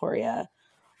Queen Victoria.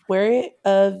 Wary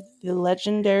of the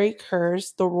legendary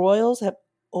curse, the royals have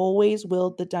always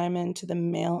willed the diamond to the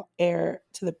male heir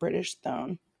to the British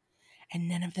throne. And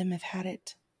none of them have had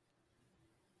it.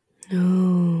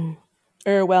 No.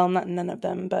 Or, well, not none of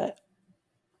them, but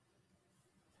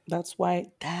that's why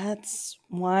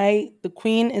the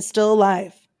queen is still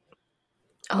alive.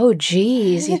 Oh,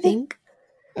 geez, you think?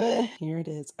 Here it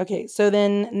is. Okay, so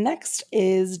then next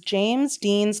is James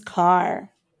Dean's car.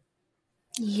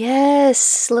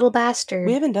 Yes, little bastard.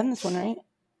 We haven't done this one, right?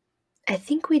 I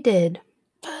think we did.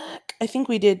 Fuck. I think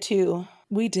we did too.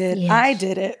 We did. Yes. I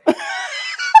did it.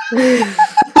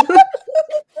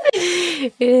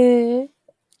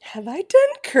 Have I done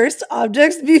cursed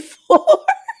objects before?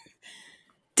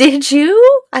 Did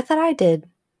you? I thought I did.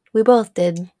 We both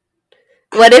did.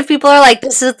 What if people are like,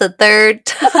 this is the third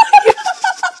time?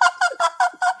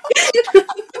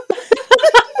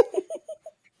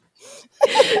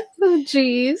 Oh,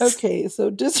 jeez. Okay,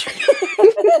 so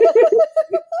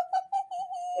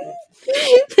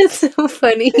That's so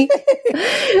funny.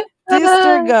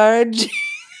 disregard.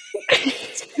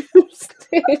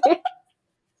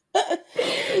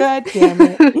 God damn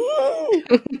it.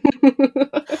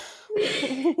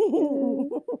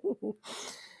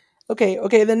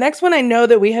 Okay, the next one I know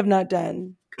that we have not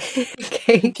done.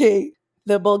 Okay,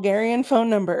 the Bulgarian phone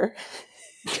number.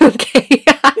 Okay.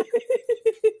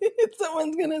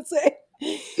 Someone's gonna say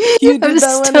you did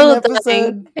that one in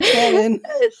episode 7.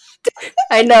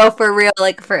 I know, for real,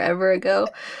 like forever ago.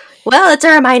 Well, it's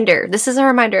a reminder. This is a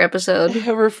reminder episode.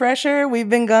 A refresher. We've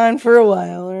been gone for a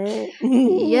while, right?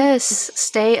 Yes,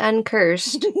 stay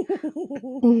uncursed.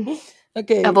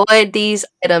 Okay. Avoid these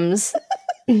items.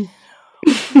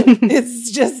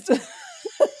 It's just,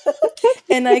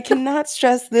 and I cannot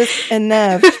stress this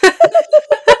enough.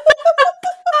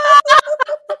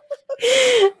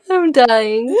 I'm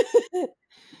dying.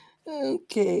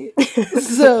 Okay,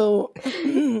 so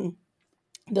the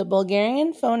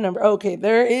Bulgarian phone number. Okay,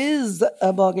 there is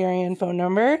a Bulgarian phone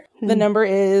number. The number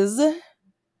is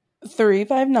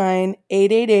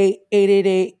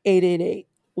 359-888-888-888,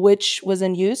 which was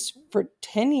in use for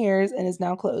 10 years and is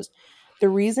now closed. The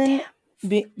reason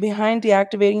behind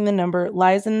deactivating the number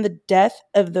lies in the death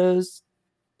of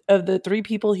the 3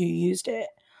 people who used it.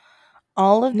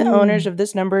 All of the owners of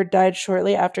this number died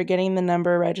shortly after getting the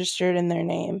number registered in their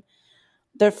name.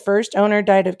 The first owner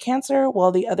died of cancer,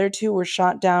 while the other 2 were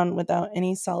shot down without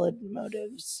any solid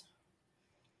motives.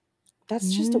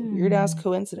 That's just a weird-ass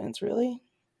coincidence, really?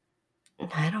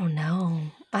 I don't know.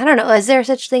 Is there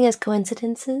such thing as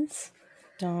coincidences?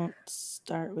 Don't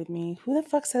start with me. Who the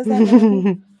fuck says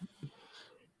that?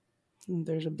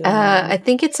 There's a bit. I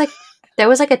think it's like there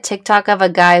was like a TikTok of a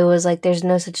guy who was like, "There's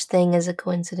no such thing as a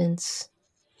coincidence."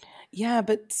 Yeah,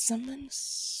 but someone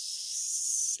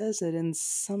says it in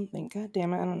something. God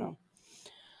damn it, I don't know.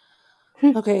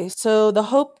 Okay, so the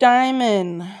Hope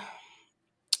Diamond.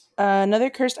 Another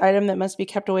cursed item that must be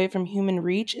kept away from human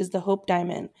reach is the Hope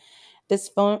Diamond. This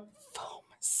FOMO.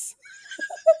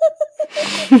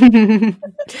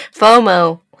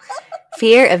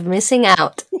 Fear of missing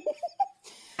out.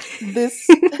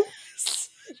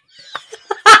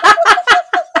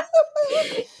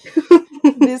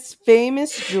 This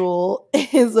famous jewel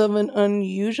is of an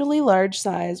unusually large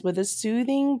size with a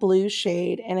soothing blue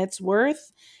shade, and it's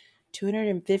worth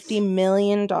 $250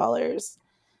 million.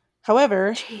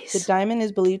 However, the diamond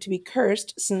is believed to be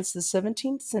cursed since the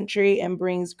 17th century and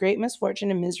brings great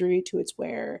misfortune and misery to its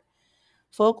wearer.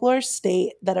 Folklore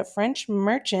state that a French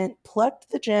merchant plucked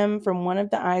the gem from one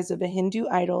of the eyes of a Hindu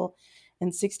idol in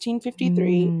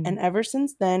 1653, and ever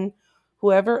since then,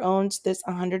 whoever owns this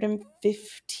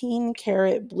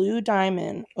 115-carat blue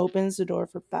diamond opens the door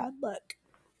for bad luck.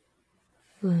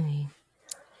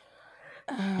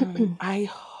 I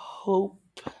hope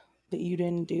that you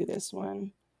didn't do this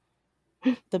one.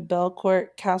 The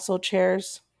Belcourt Castle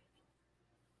chairs.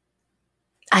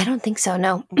 I don't think so,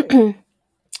 no. Okay.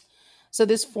 So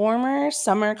this former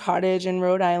summer cottage in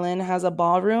Rhode Island has a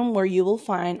ballroom where you will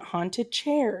find haunted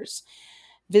chairs.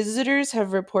 Visitors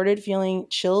have reported feeling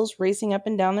chills racing up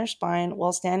and down their spine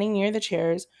while standing near the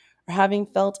chairs or having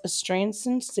felt a strange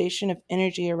sensation of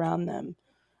energy around them.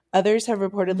 Others have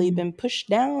reportedly been pushed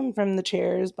down from the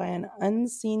chairs by an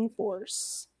unseen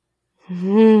force.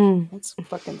 That's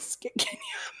fucking scary. Can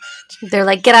you imagine? They're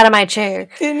like, get out of my chair.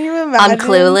 Can you imagine? I'm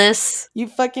clueless. You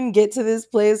fucking get to this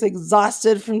place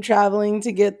exhausted from traveling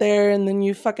to get there, and then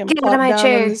you fucking plop down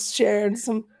on this chair, and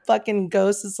some fucking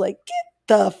ghost is like, get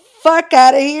the fuck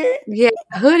out of here. Yeah,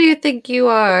 who do you think you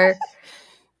are?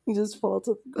 You just fall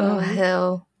to the ground. Oh,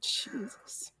 hell.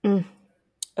 Jesus.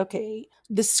 Okay.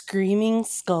 The Screaming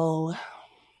Skull.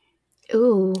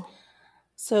 Ooh.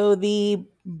 So the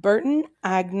Burton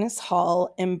Agnes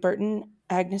Hall in Burton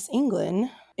Agnes, England,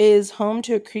 is home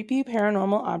to a creepy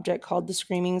paranormal object called the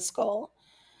Screaming Skull.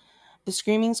 The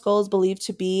Screaming Skull is believed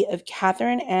to be of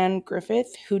Catherine Ann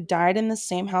Griffith, who died in the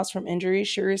same house from injuries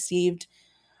she received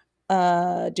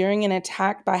during an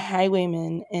attack by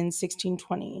highwaymen in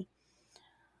 1620.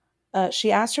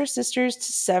 She asked her sisters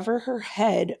to sever her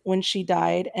head when she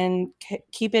died and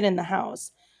keep it in the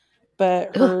house.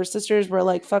 But her sisters were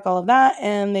like, fuck all of that,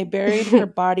 and they buried her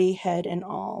body, head, and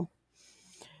all.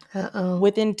 Uh-oh.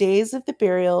 Within days of the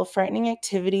burial, frightening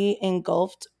activity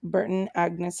engulfed Burton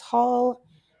Agnes Hall.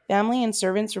 Family and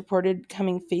servants reported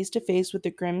coming face to face with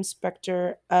the grim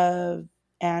specter of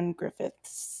Anne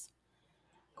Griffiths.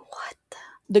 What the?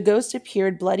 The ghost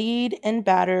appeared bloodied and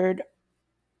battered,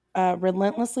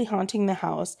 relentlessly haunting the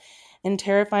house and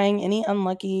terrifying any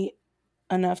unlucky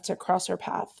enough to cross her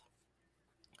path.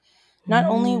 Not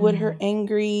only would her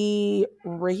angry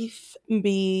wraith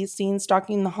be seen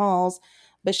stalking the halls,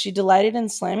 but she delighted in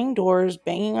slamming doors,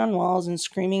 banging on walls, and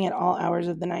screaming at all hours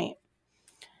of the night.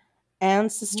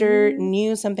 Anne's sister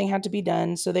knew something had to be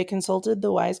done, so they consulted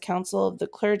the wise counsel of the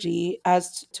clergy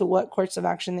as to what course of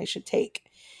action they should take.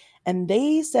 And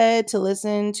they said to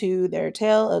listen to their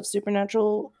tale of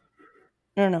supernatural...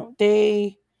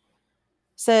 They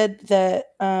said that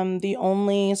the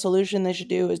only solution they should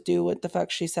do is do what the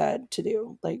fuck she said to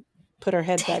do. Like, put her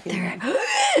head back in there.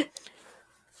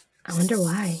 I wonder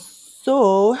why.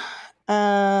 So, they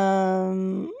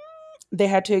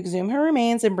had to exhume her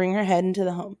remains and bring her head into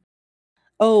the home.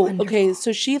 Oh, Wonderful. okay.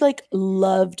 So she, like,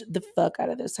 loved the fuck out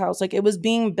of this house. Like, it was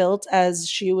being built as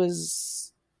she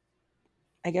was,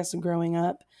 I guess, growing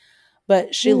up.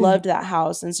 But she loved that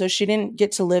house. And so she didn't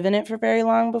get to live in it for very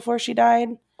long before she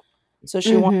died. So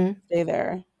she wanted to stay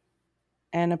there.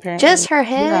 And apparently... Just her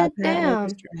head? Yeah, apparently Damn.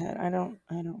 just her head. I don't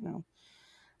know.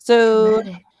 So...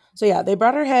 Dramatic. So yeah, they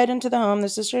brought her head into the home. The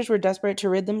sisters were desperate to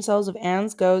rid themselves of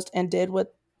Anne's ghost and did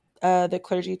what the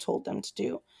clergy told them to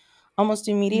do. Almost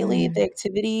immediately, the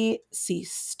activity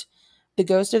ceased. The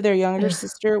ghost of their younger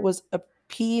sister was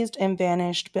appeased and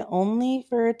vanished, but only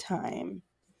for a time.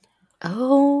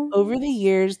 Oh. Over the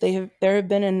years, there have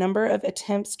been a number of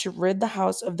attempts to rid the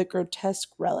house of the grotesque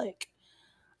relic.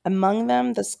 Among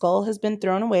them, the skull has been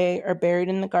thrown away or buried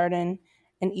in the garden,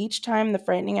 and each time the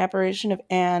frightening apparition of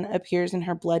Anne appears in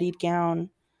her bloodied gown,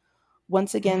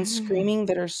 once again screaming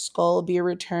that her skull be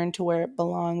returned to where it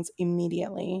belongs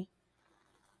immediately.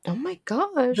 Oh my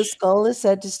gosh. The skull is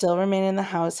said to still remain in the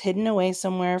house, hidden away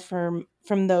somewhere from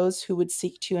those who would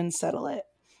seek to unsettle it.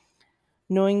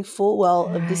 Knowing full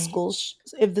well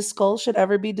if the skull should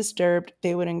ever be disturbed,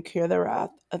 they would incur the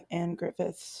wrath of Anne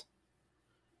Griffiths.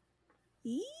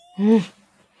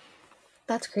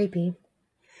 That's creepy.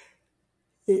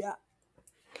 Yeah.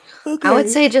 Okay. I would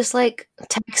say just like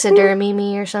taxidermy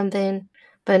me or something,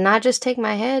 but not just take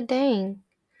my head. Dang.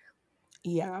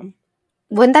 Yeah.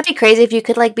 Wouldn't that be crazy if you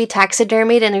could like be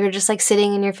taxidermied and you're just like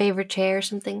sitting in your favorite chair or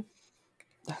something?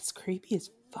 That's creepy as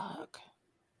fuck.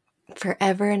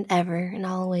 Forever and ever and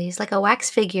always. Like a wax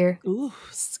figure. Ooh,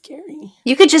 scary.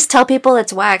 You could just tell people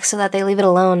it's wax so that they leave it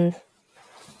alone.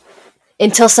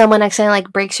 Until someone accidentally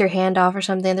like breaks your hand off or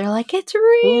something. They're like, it's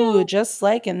real. Ooh, just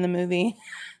like in the movie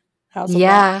House of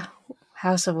Wax.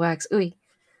 House of Wax. Ooh.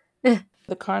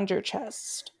 The conjure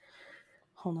chest.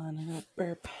 Hold on, I gotta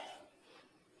burp.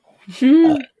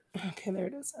 Okay, there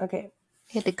it is. Okay.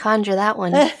 You had to conjure that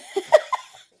one.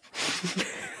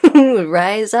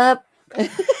 Rise up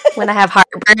when I have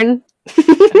heartburn.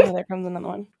 Oh, there comes another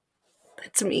one.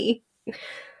 That's me. I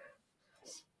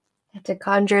have to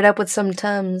conjure it up with some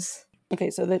Tums. Okay,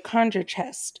 so the conjure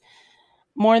chest.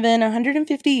 More than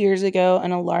 150 years ago,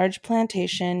 on a large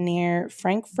plantation near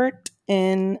Frankfurt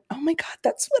in... Oh my god,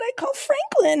 that's what I call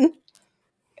Franklin!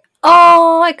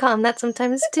 Oh, I call him that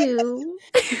sometimes too.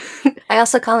 I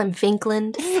also call him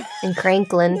Finkland and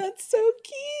Cranklin. That's so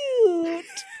cute!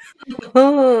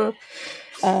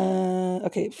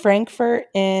 Okay, Frankfurt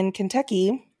in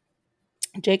Kentucky.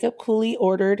 Jacob Cooley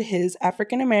ordered his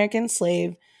African-American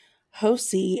slave,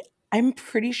 Hosea. I'm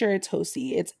pretty sure it's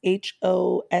Hosea. It's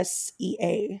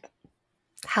Hosea.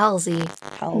 Halsey.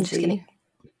 I'm just kidding.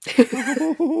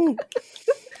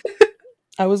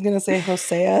 I was going to say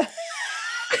Hosea.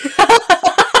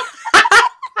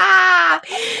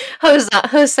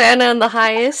 Hosanna in the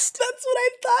highest. That's what I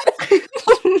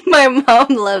thought. My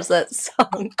mom loves that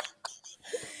song.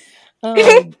 Oh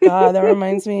god, that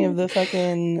reminds me of the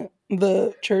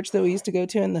church that we used to go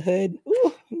to in the hood.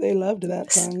 Ooh, they loved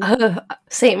that song.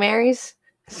 St. Mary's?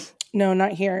 No,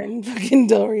 not here in fucking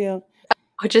Del Rio.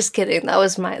 Oh, just kidding. That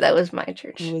was my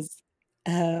church. It was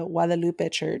Guadalupe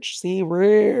Church. See,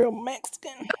 real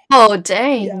Mexican. Oh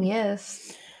dang, Yeah.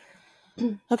 yes.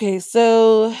 Okay,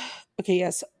 so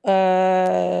yes.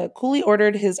 Cooley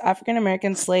ordered his African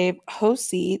American slave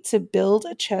Hosea to build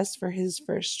a chest for his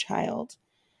first child.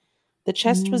 The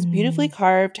chest was beautifully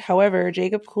carved. However,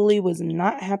 Jacob Cooley was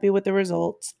not happy with the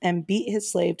results and beat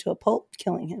his slave to a pulp,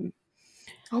 killing him.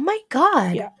 Oh my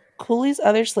god. Yeah. Cooley's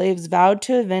other slaves vowed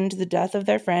to avenge the death of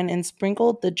their friend and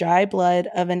sprinkled the dry blood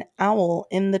of an owl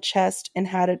in the chest and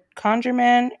had a conjure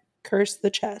man curse the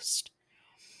chest.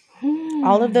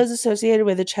 All of those associated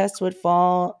with the chest would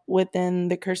fall within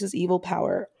the curse's evil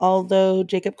power. Although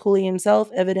Jacob Cooley himself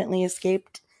evidently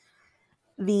escaped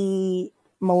the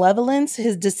malevolence,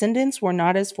 his descendants were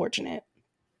not as fortunate.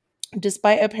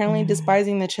 Despite apparently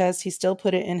despising the chest, he still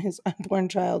put it in his unborn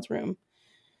child's room.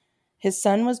 His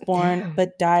son was born,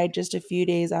 but died just a few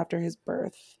days after his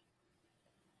birth.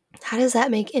 How does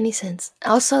that make any sense?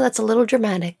 Also, that's a little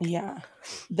dramatic. Yeah.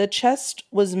 The chest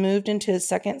was moved into his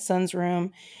second son's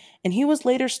room, and he was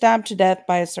later stabbed to death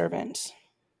by a servant.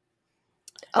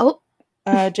 Oh.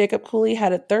 Jacob Cooley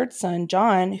had a third son,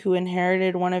 John, who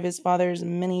inherited one of his father's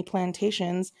many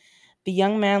plantations. The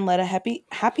young man led a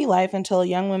happy life until a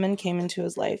young woman came into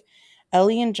his life.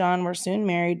 Ellie and John were soon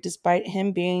married, despite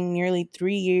him being nearly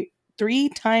 3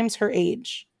 times her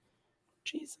age.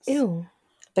 Jesus. Ew.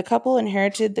 The couple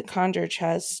inherited the conjure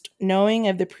chest. Knowing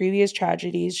of the previous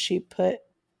tragedies, she put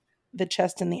the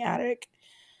chest in the attic.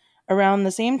 Around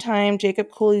the same time,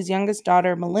 Jacob Cooley's youngest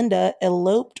daughter, Melinda,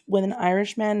 eloped with an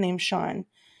Irishman named Sean.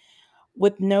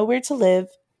 With nowhere to live,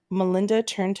 Melinda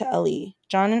turned to Ellie.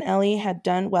 John and Ellie had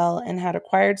done well and had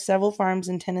acquired several farms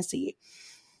in Tennessee.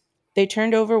 They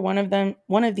turned over one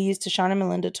of these to Sean and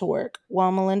Melinda to work.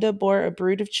 While Melinda bore a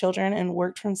brood of children and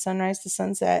worked from sunrise to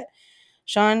sunset,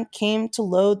 Sean came to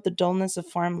loathe the dullness of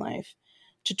farm life.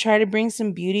 To try to bring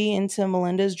some beauty into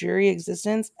Melinda's dreary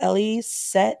existence, Ellie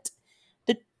sent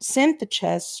the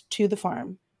chest to the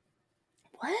farm.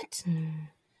 What?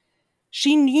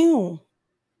 She knew.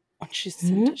 She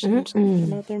sent it. She was going to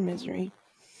promote their misery.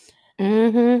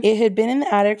 It had been in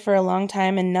the attic for a long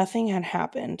time and nothing had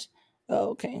happened. Oh,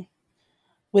 okay.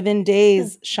 Within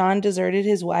days, Sean deserted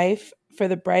his wife for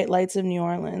the bright lights of New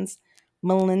Orleans.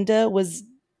 Melinda was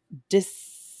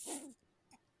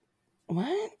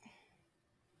what?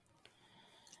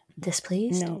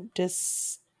 Displeased? No,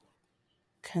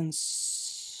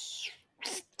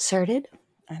 Concerted?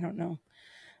 I don't know.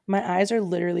 My eyes are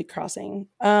literally crossing.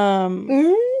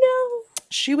 No.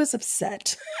 She was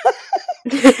upset.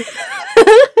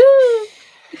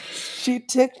 She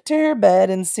took to her bed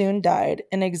and soon died,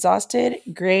 an exhausted,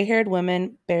 gray-haired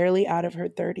woman barely out of her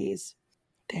 30s.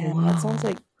 Damn, Whoa. That sounds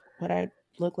like what I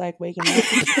look like waking up.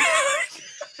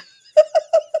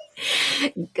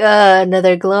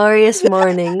 Another glorious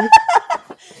morning.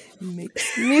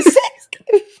 Makes me sick.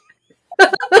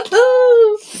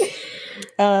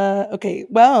 Okay,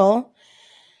 well,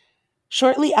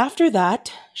 shortly after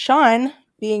that, Sean,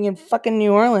 being in fucking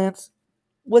New Orleans,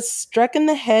 was struck in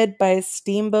the head by a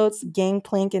steamboat's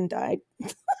gangplank and died.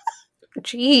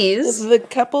 Jeez. The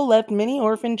couple left many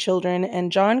orphan children,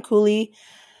 and John Cooley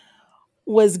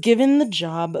was given the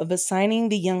job of assigning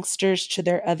the youngsters to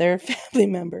their other family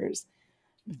members.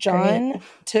 John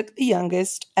took the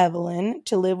youngest, Evelyn,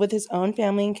 to live with his own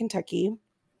family in Kentucky.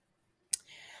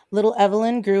 Little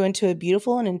Evelyn grew into a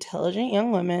beautiful and intelligent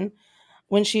young woman.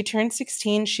 When she turned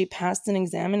 16, she passed an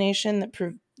examination that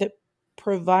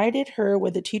provided her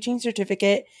with a teaching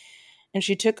certificate, and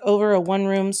she took over a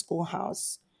one-room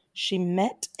schoolhouse. She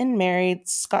met and married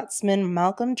Scotsman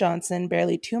Malcolm Johnson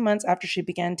barely 2 months after she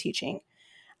began teaching.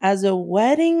 As a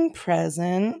wedding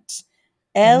present,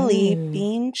 Ellie,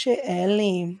 pinche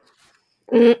Ellie,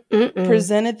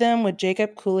 presented them with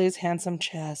Jacob Cooley's handsome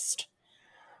chest.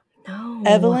 No.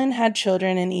 Evelyn had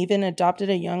children and even adopted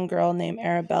a young girl named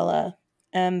Arabella,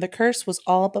 and the curse was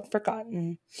all but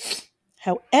forgotten.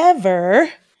 However,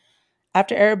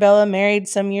 after Arabella married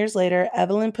some years later,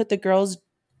 Evelyn put the girl's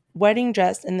wedding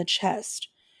dress in the chest.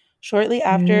 Shortly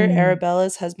after,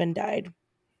 Arabella's husband died.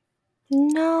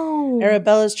 No.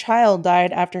 Arabella's child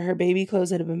died after her baby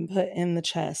clothes had been put in the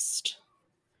chest.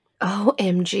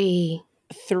 OMG.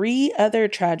 3 other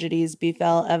tragedies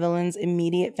befell Evelyn's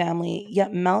immediate family,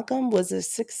 yet Malcolm was a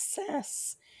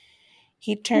success.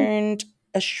 He turned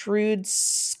a shrewd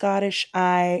Scottish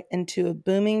eye into a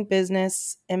booming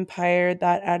business empire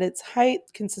that at its height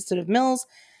consisted of mills,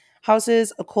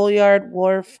 houses, a coal yard,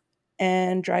 wharf,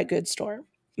 and dry goods store.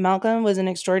 Malcolm was an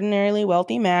extraordinarily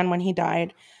wealthy man when he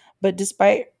died, but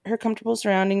despite her comfortable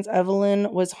surroundings,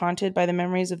 Evelyn was haunted by the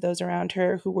memories of those around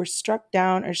her who were struck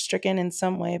down or stricken in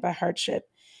some way by hardship.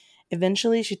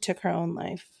 Eventually, she took her own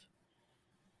life.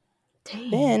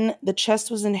 Dang. Then, the chest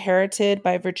was inherited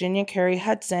by Virginia Carey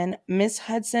Hudson. Miss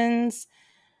Hudson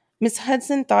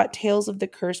thought tales of the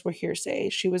curse were hearsay.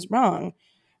 She was wrong.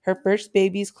 Her first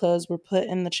baby's clothes were put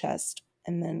in the chest,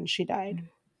 and then she died.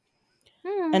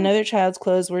 Another child's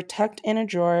clothes were tucked in a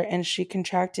drawer, and she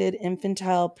contracted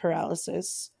infantile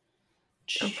paralysis.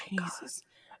 Jesus.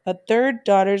 A third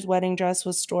daughter's wedding dress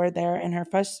was stored there, and her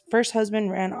first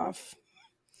husband ran off.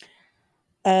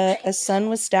 A son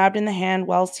was stabbed in the hand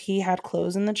whilst he had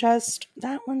clothes in the chest.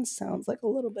 That one sounds like a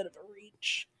little bit of a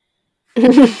reach.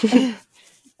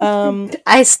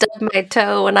 I stubbed my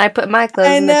toe when I put my clothes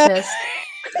in the chest.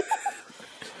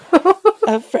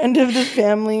 A friend of the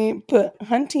family put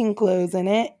hunting clothes in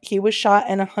it. He was shot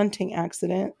in a hunting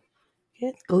accident.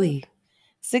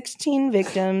 16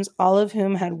 victims, all of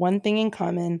whom had one thing in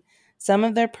common. Some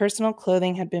of their personal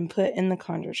clothing had been put in the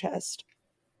conjure chest.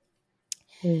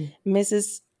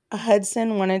 Mrs.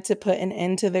 Hudson wanted to put an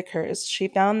end to the curse. She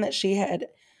found what she had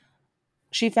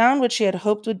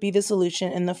hoped would be the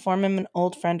solution in the form of an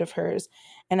old friend of hers,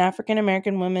 an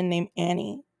African-American woman named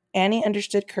Annie. Annie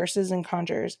understood curses and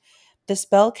conjures. The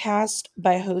spell cast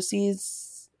by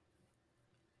Hosey's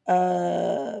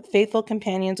faithful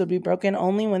companions would be broken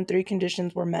only when 3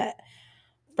 conditions were met.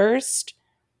 First,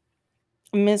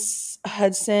 Miss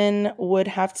Hudson would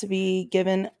have to be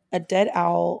given a dead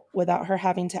owl without her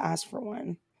having to ask for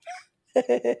one.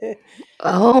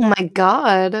 Oh my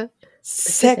God.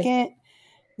 Second,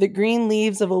 the green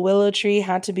leaves of a willow tree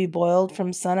had to be boiled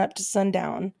from sunup to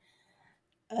sundown.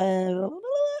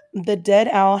 The dead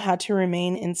owl had to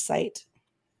remain in sight.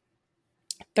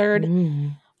 Third,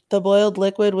 the boiled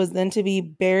liquid was then to be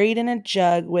buried in a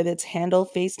jug with its handle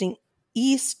facing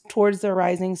east towards the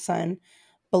rising sun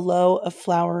below a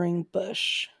flowering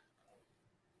bush.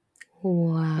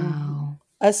 Wow.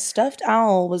 A stuffed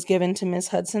owl was given to Miss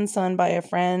Hudson's son by a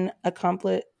friend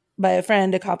accomplishing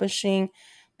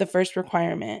the first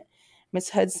requirement. Miss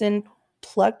Hudson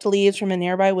plucked leaves from a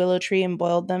nearby willow tree and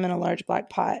boiled them in a large black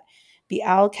pot. The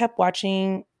owl kept watch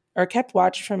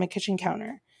from a kitchen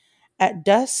counter. At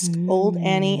dusk, old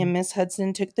Annie and Miss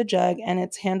Hudson took the jug and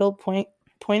its handle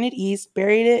pointed east,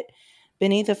 buried it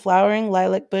beneath a flowering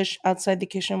lilac bush outside the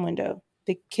kitchen window.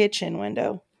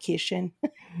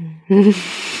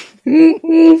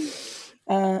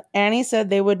 Annie said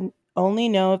they would only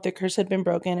know if the curse had been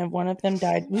broken if one of them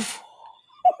died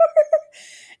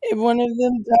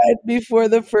before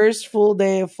the first full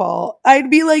day of fall.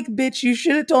 I'd be like, bitch, you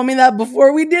should have told me that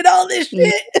before we did all this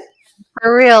shit.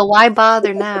 For real, why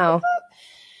bother now?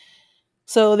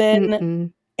 So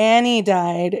then Annie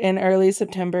died in early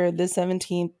September the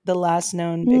 17th, the last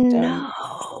known victim.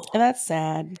 No. And that's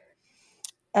sad.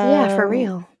 Yeah, for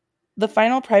real. The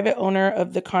final private owner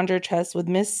of the conjure chest was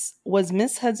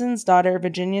Miss Hudson's daughter,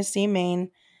 Virginia C. Main.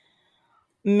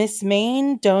 Miss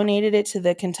Main donated it to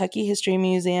the Kentucky History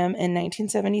Museum in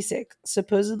 1976.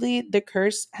 Supposedly, the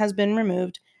curse has been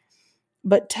removed,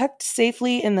 but tucked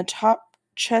safely in the top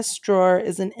chest drawer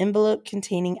is an envelope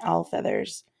containing owl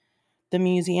feathers. The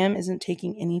museum isn't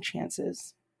taking any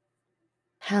chances.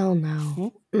 Hell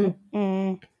no.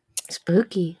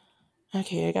 Spooky.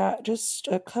 Okay, I got just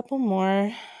a couple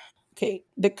more. Okay,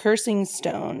 the cursing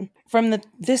stone.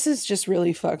 This is just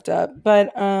really fucked up,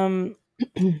 but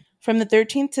from the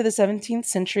 13th to the 17th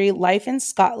century, life in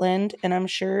Scotland, and I'm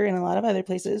sure in a lot of other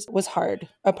places, was hard.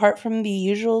 Apart from the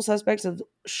usual suspects of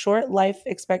short life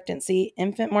expectancy,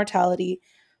 infant mortality,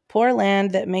 poor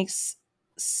land that makes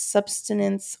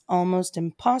subsistence almost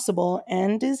impossible,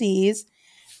 and disease,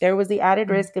 there was the added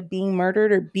risk of being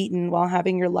murdered or beaten while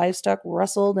having your livestock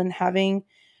rustled and having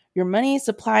your money,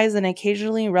 supplies, and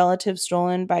occasionally relatives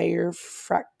stolen by your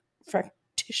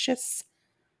fractious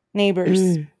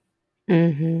neighbors.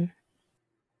 Mm-hmm.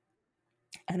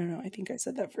 I don't know. I think I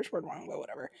said that first word wrong, but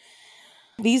whatever.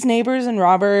 These neighbors and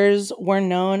robbers were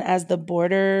known as the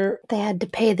border... They had to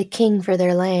pay the king for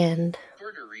their land.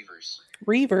 Border reavers.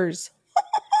 Reavers.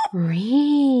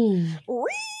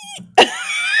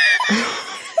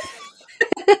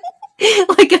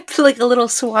 like a little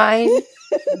swine.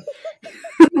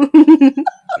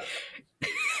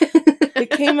 It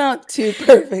came out too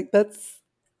perfect. That's...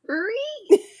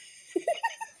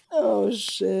 Oh,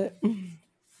 shit.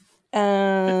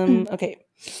 Okay.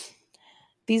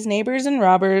 These neighbors and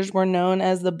robbers were known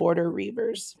as the border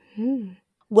reavers.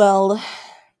 Well,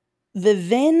 the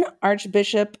then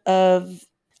Archbishop of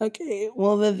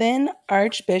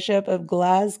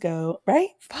Glasgow, right?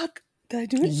 Fuck. Did I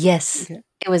do it? Yes. Okay.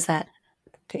 It was that.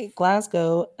 Okay,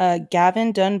 Glasgow.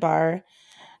 Gavin Dunbar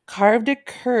carved a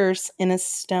curse in a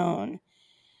stone.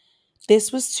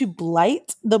 This was to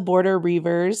blight the border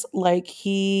reavers.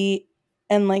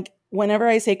 Whenever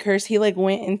I say curse, he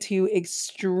went into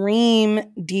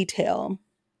extreme detail.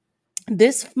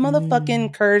 This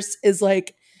motherfucking curse is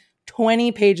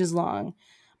 20 pages long.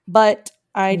 But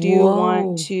I do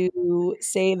want to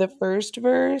say the first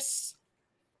verse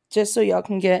just so y'all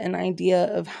can get an idea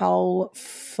of how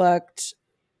fucked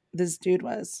this dude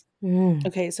was.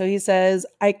 Okay, so he says,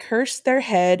 I curse their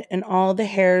head and all the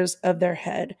hairs of their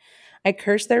head. I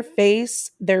curse their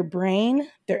face, their brain,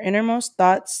 their innermost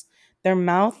thoughts, their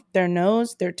mouth, their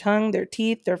nose, their tongue, their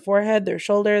teeth, their forehead, their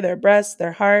shoulder, their breast,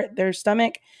 their heart, their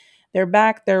stomach, their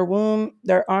back, their womb,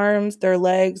 their arms, their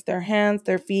legs, their hands,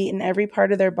 their feet, and every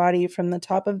part of their body from the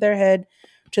top of their head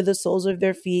to the soles of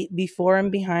their feet, before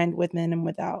and behind, within and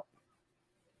without.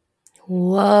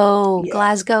 Whoa, Yeah.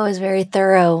 Glasgow is very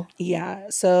thorough. Yeah.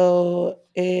 So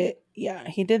he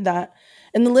did that.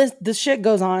 And the shit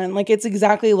goes on. Like, it's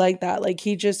exactly like that. Like,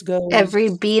 he just goes, Every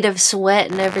bead of sweat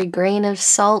and every grain of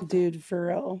salt. dude, for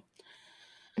real.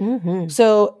 Mm-hmm.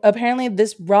 So apparently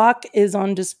this rock is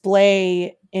on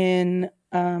display in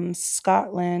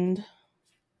Scotland.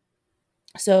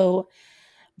 So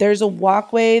there's a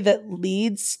walkway that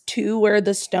leads to where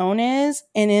the stone is,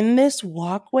 and in this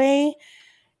walkway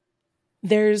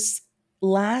there's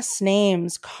last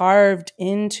names carved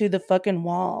into the fucking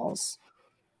walls.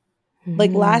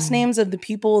 Like, last names of the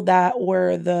people that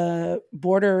were the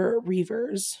border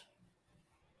reavers.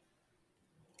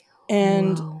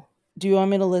 And Whoa. do you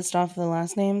want me to list off the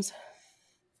last names?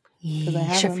 Because I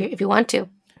have Sure, them. if you want to.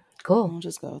 Cool. I'll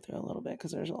just go through a little bit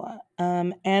because there's a lot.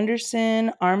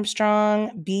 Anderson,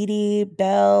 Armstrong, Beatty,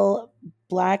 Bell,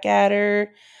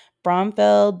 Blackadder,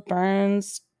 Bromfeld,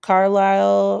 Burns,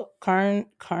 Carlisle,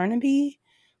 Carnaby,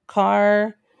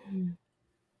 Carr,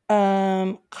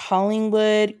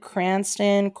 Collingwood,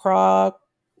 Cranston, Croc,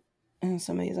 and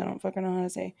some of these I don't fucking know how to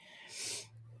say.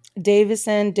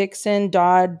 Davison, Dixon,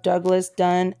 Dodd, Douglas,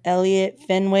 Dunn, Elliott,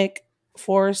 Fenwick,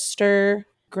 Forster,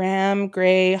 Graham,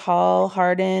 Gray, Hall,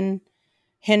 Hardin,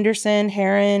 Henderson,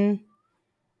 Heron.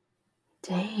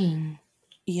 Dang.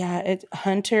 Yeah, it's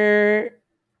Hunter,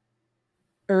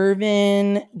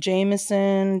 Irvin,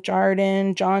 Jameson,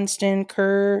 Jardin, Johnston,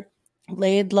 Kerr,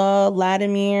 Laidlaw,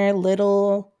 Latimer,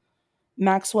 Little,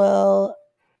 Maxwell,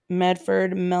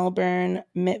 Medford, Melbourne,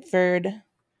 Mitford,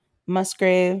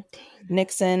 Musgrave,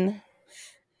 Nixon,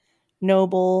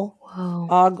 Noble, Whoa.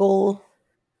 Ogle,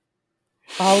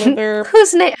 Oliver.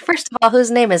 Whose name? First of all,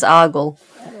 whose name is Ogle?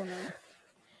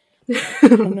 I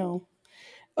don't know.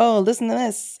 Oh, listen to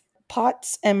this.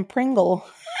 Potts and Pringle.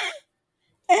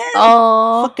 And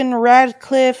Oh. fucking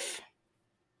Radcliffe.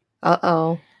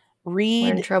 Uh-oh. Reed.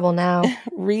 We're in trouble now.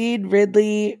 Reed,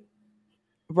 Ridley,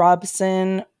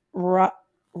 Robson,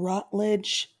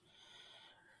 Rutledge,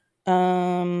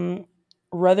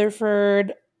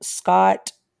 Rutherford,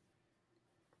 Scott,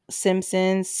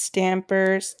 Simpson,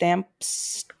 Stapleton,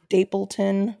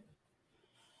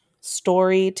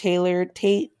 Story, Taylor,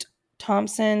 Tate,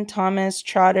 Thompson, Thomas,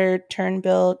 Trotter,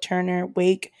 Turnbill, Turner,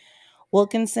 Wake,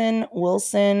 Wilkinson,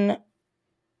 Wilson,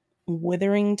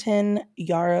 Witherington,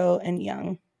 Yarrow, and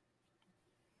Young.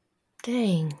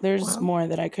 Dang. There's more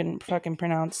that I couldn't fucking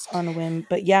pronounce on a whim.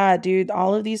 But yeah, dude,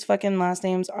 all of these fucking last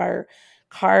names are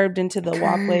carved into the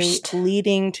walkway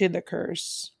leading to the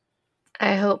curse.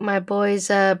 I hope my boys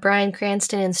Bryan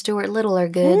Cranston and Stuart Little are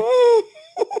good.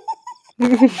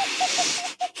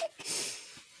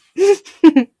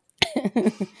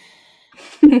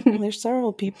 There's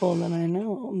several people that I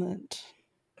know that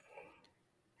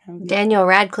have Daniel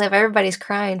Radcliffe. Everybody's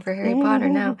crying for Harry Potter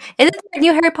now. Isn't there a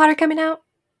new Harry Potter coming out?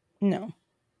 No.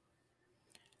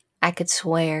 I could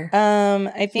swear.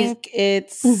 I think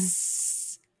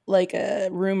it's like a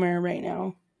rumor right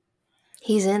now.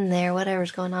 He's in there,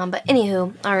 whatever's going on. But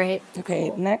anywho, all right.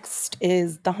 Okay, next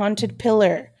is the Haunted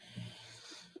Pillar.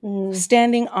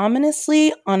 Standing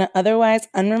ominously on an otherwise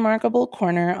unremarkable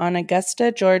corner on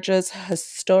Augusta, Georgia's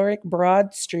historic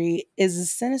Broad Street is a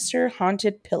sinister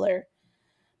haunted pillar.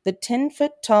 The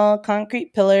 10-foot-tall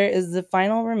concrete pillar is the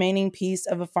final remaining piece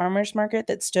of a farmer's market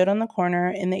that stood on the corner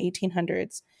in the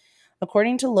 1800s.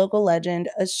 According to local legend,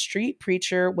 a street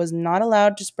preacher was not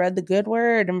allowed to spread the good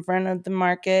word in front of the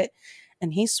market,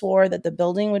 and he swore that the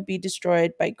building would be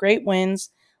destroyed by great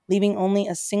winds, leaving only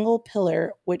a single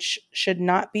pillar, which should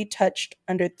not be touched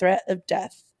under threat of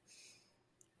death.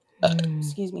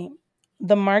 Excuse me.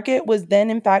 The market was then,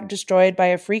 in fact, destroyed by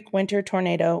a freak winter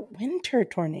tornado.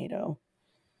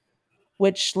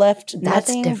 Which left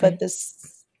nothing but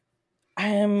this.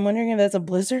 I'm wondering if that's a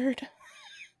blizzard.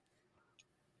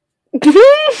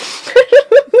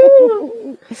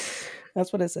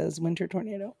 That's what it says, winter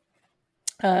tornado.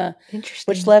 Interesting.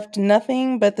 Which left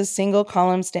nothing but the single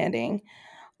column standing.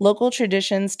 Local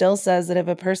tradition still says that if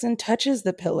a person touches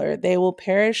the pillar, they will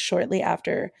perish shortly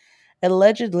after.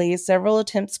 Allegedly, several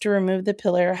attempts to remove the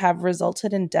pillar have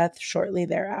resulted in death shortly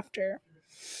thereafter.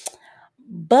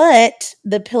 But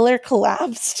the pillar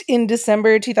collapsed in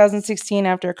December 2016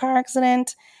 after a car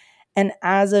accident. And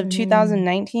as of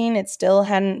 2019, it still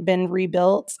hadn't been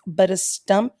rebuilt, but a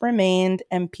stump remained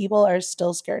and people are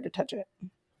still scared to touch it.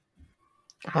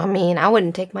 I mean, I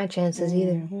wouldn't take my chances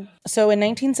either. Mm-hmm. So in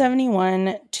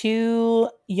 1971, two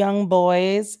young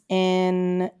boys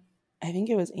in, I think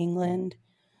it was England.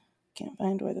 Can't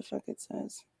find where the fuck it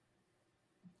says.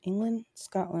 England?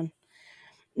 Scotland.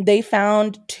 They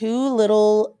found two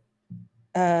little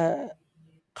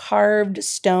carved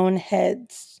stone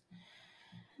heads.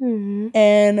 Mm-hmm.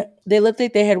 And they looked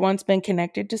like they had once been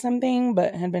connected to something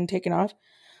but had been taken off.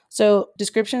 So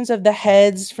descriptions of the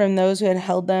heads from those who had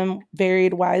held them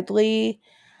varied wildly,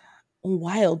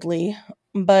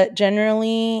 but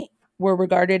generally were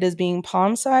regarded as being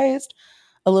palm-sized,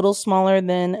 a little smaller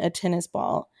than a tennis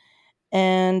ball.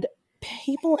 And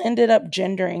people ended up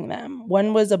gendering them.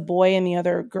 One was a boy and the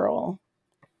other a girl.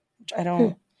 Which I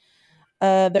don't...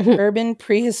 the urban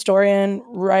prehistorian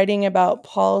writing about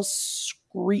Paul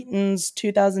Screeton's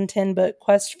 2010 book,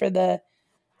 Quest for the...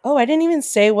 Oh, I didn't even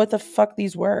say what the fuck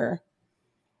these were.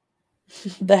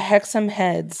 The Hexam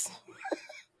Heads.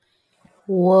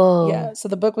 Whoa. Yeah, so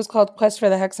the book was called Quest for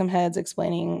the Hexam Heads,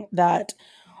 explaining that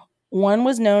one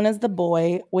was known as the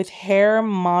boy, with hair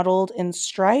modeled in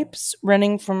stripes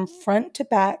running from front to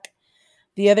back.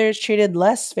 The other is treated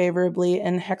less favorably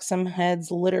in Hexam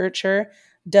Heads literature,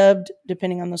 dubbed,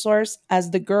 depending on the source, as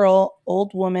the girl,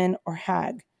 old woman, or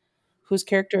hag, whose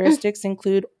characteristics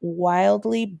include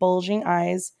wildly bulging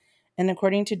eyes and,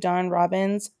 according to Don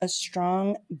Robbins, a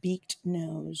strong beaked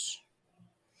nose.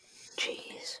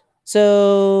 Jeez.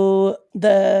 So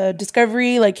the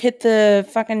discovery hit the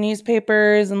fucking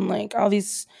newspapers, and all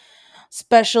these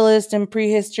specialists in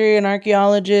prehistory and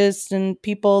archaeologists and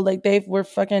people, they were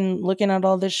fucking looking at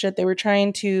all this shit. They were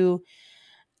trying to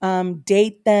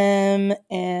date them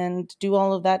and do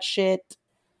all of that shit.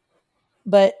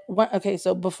 But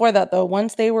so before that though,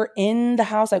 once they were in the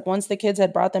house, once the kids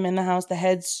had brought them in the house, the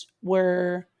heads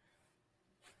were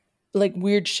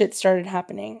weird shit started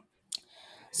happening.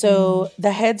 So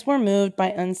the heads were moved by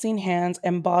unseen hands,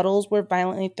 and bottles were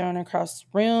violently thrown across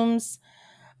rooms.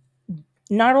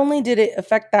 Not only did it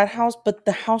affect that house, but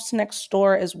the house next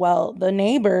door as well. The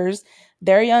neighbors,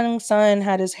 their young son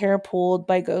had his hair pulled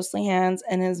by ghostly hands,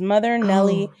 and his mother,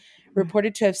 Nellie,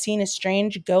 reported to have seen a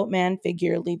strange goat man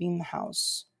figure leaving the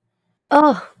house.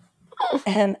 Oh.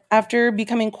 And after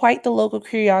becoming quite the local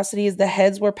curiosities, the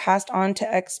heads were passed on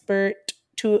to expert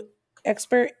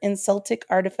in Celtic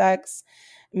artifacts,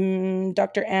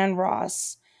 Dr. Anne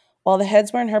Ross. While the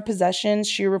heads were in her possession,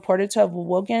 she reported to have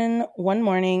woken one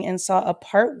morning and saw a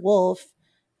part wolf,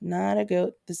 not a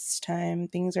goat this time,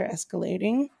 things are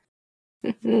escalating,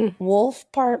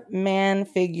 wolf part man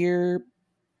figure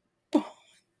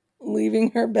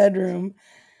leaving her bedroom.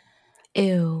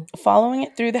 Ew. Following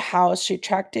it through the house, she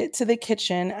tracked it to the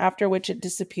kitchen, after which it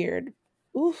disappeared.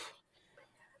 Oof.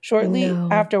 Shortly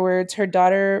afterwards, her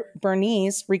daughter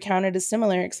Bernice recounted a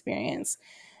similar experience.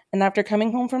 And after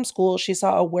coming home from school, she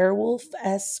saw a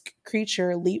werewolf-esque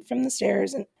creature leap from the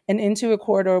stairs and into a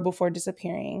corridor before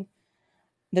disappearing.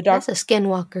 That's a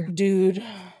skinwalker. Dude.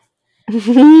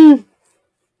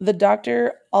 The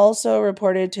doctor also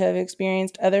reported to have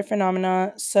experienced other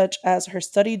phenomena, such as her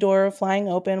study door flying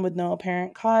open with no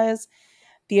apparent cause,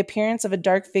 the appearance of a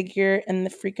dark figure, and the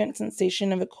frequent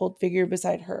sensation of a cold figure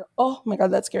beside her. Oh my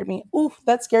God, that scared me. Ooh,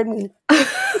 that scared me.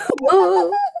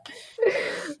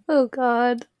 Oh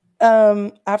God.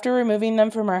 After removing them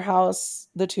from our house,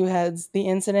 the two heads, the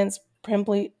incidents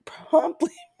promptly stopped.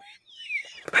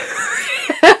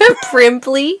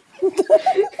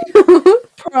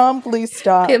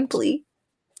 Pimply.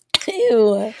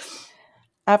 Ew.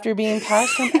 After being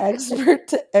passed from expert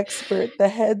to expert, the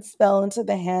heads fell into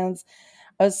the hands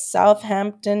of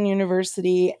Southampton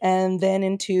University and then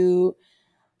into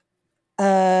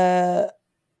I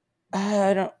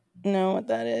don't know what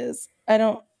that is. I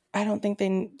don't think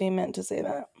they meant to say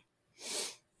that.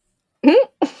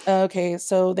 Okay,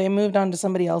 so they moved on to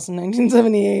somebody else in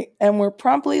 1978 and were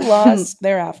promptly lost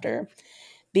thereafter.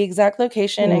 The exact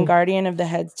location and guardian of the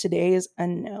heads today is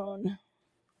unknown.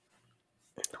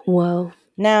 Whoa.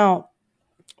 Now,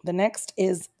 the next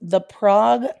is the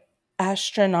Prague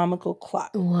astronomical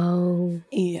clock. Whoa.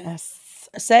 Yes.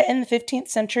 Set in the 15th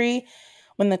century,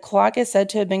 when the clock is said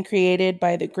to have been created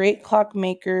by the great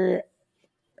clockmaker,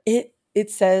 it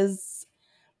says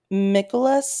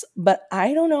Nicholas, but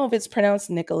I don't know if it's pronounced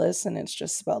Nicholas and it's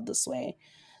just spelled this way.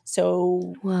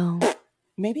 So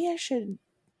maybe I should,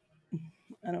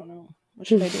 I don't know. What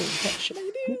should I do? What should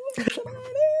I do? What should I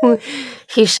do?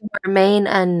 He should remain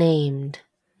unnamed.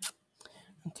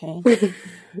 Okay.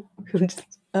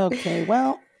 Okay,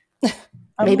 well.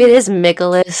 Maybe it is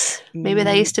Nicholas. Maybe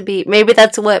that used to be, maybe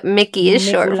that's what Mickey is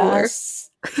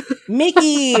Nicholas. Short for.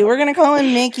 Mickey! We're going to call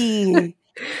him Mickey.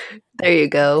 There you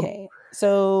go. Okay.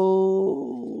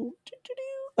 So,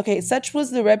 okay, such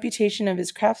was the reputation of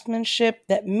his craftsmanship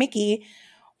that Mickey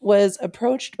was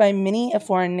approached by many a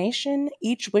foreign nation,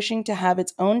 each wishing to have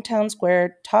its own town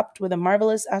square topped with a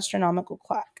marvelous astronomical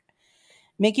clock.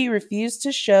 Mickey refused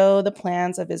to show the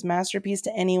plans of his masterpiece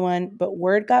to anyone, but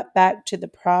word got back to the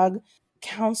Prague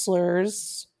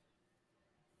counselors,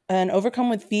 and overcome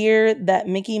with fear that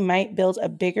Mickey might build a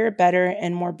bigger, better,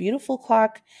 and more beautiful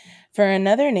clock for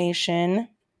another nation,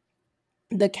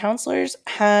 the counselors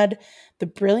had the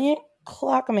brilliant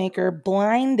clockmaker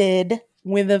blinded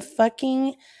with a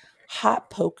fucking hot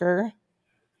poker,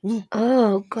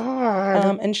 Oh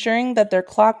God. ensuring that their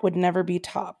clock would never be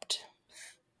topped.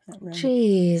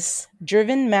 Jeez.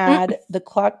 Driven mad, the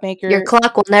clockmaker... Your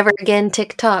clock will never again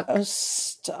tick tock. Oh,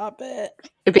 stop it.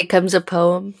 It becomes a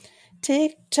poem.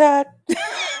 Tick tock.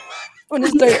 I'm gonna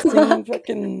start singing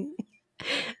fucking...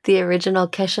 The original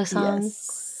Kesha song.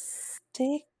 Yes.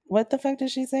 Tick... What the fuck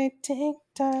did she say? Tick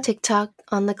tock. Tick tock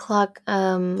on the clock.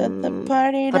 The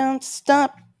party don't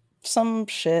stop. Some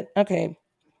shit. Okay.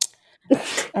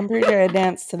 I'm pretty sure I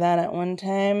danced to that at one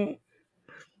time.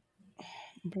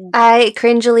 I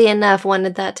cringily enough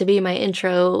wanted that to be my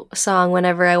intro song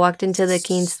whenever I walked into the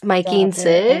my Quince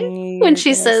when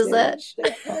she says that.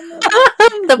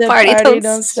 the party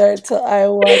don't start till I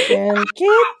walk in.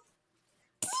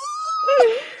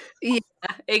 Yeah,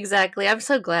 exactly. I'm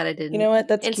so glad I didn't. You know what?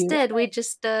 That's Instead, cute. we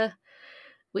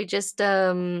just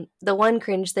the one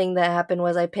cringe thing that happened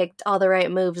was I picked All the Right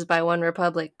Moves by One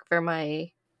Republic for my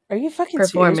Are you fucking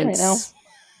performance serious right now?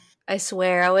 I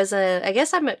swear, I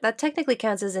guess that technically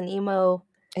counts as an emo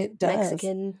It does.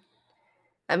 Mexican.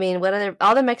 I mean,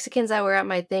 all the Mexicans that were at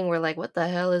my thing were like, what the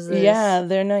hell is this? Yeah,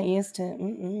 they're not used to it.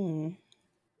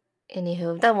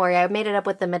 Anywho, don't worry, I made it up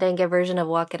with the merengue version of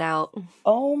Walk It Out.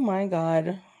 Oh my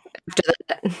God. After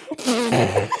that.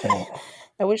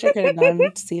 I wish I could have gone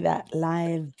to see that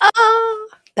live. Oh,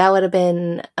 that would have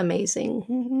been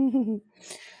amazing.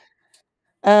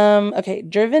 Okay,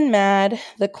 driven mad,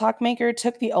 the clockmaker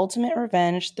took the ultimate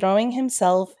revenge, throwing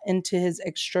himself into his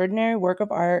extraordinary work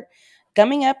of art,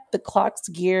 gumming up the clock's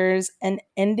gears and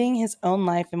ending his own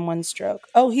life in one stroke.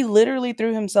 Oh, he literally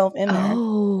threw himself in there.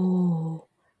 Oh.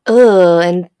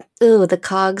 The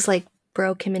cogs like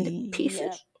broke him into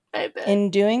pieces. Yeah.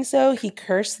 In doing so, he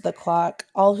cursed the clock.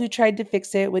 All who tried to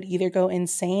fix it would either go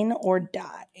insane or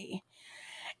die.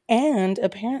 And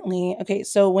apparently, okay,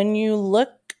 so when you look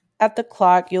at the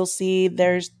clock, you'll see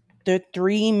there's the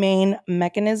three main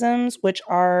mechanisms, which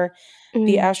are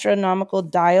the astronomical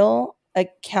dial, a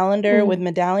calendar with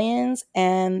medallions,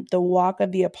 and the walk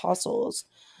of the apostles.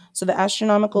 So the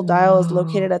astronomical dial is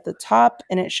located at the top,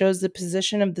 and it shows the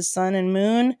position of the sun and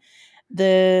moon,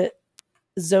 the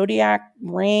zodiac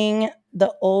ring,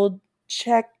 the old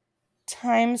Czech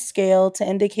time scale to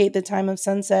indicate the time of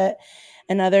sunset,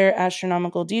 and other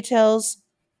astronomical details.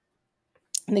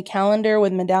 The calendar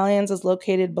with medallions is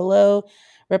located below,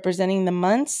 representing the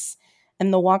months,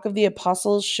 and the Walk of the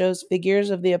Apostles shows figures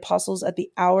of the apostles at the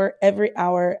hour, every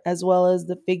hour, as well as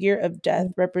the figure of death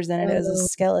represented as a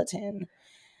skeleton.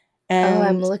 And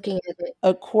I'm looking at it.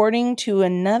 According to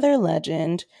another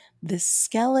legend, the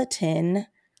skeleton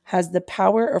has the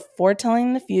power of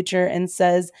foretelling the future and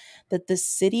says that the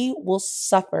city will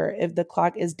suffer if the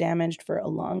clock is damaged for a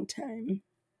long time.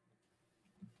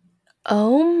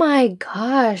 Oh my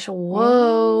gosh.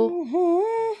 Whoa.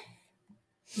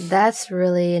 Mm-hmm. That's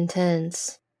really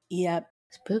intense. Yep.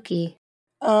 Spooky.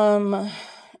 And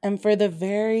for the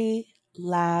very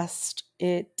last,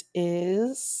 it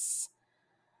is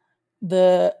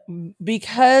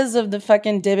because of the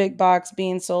fucking Dybbuk box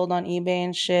being sold on eBay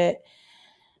and shit,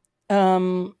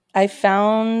 I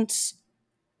found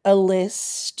a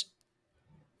list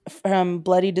from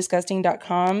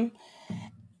bloodydisgusting.com.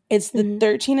 It's the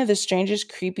 13 of the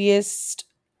strangest, creepiest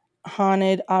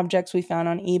haunted objects we found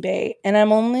on eBay. And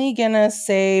I'm only gonna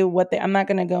say I'm not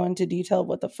gonna go into detail of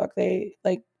what the fuck they,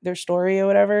 like, their story or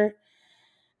whatever.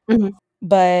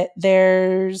 But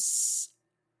there's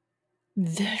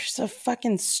a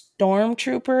fucking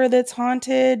stormtrooper that's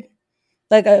haunted.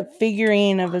 Like a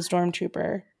figurine of a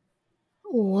stormtrooper.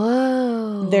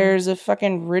 Whoa. There's a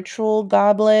fucking ritual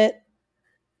goblet.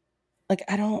 Like,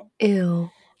 I don't... Ew.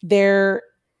 There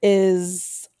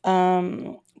is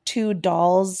two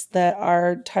dolls that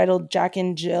are titled Jack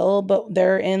and Jill, but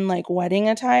they're in like wedding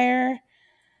attire.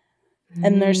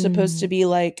 And they're supposed to be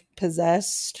like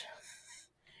possessed.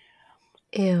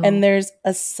 Ew. And there's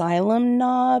asylum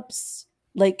knobs,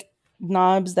 like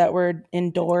knobs that were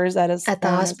indoors at the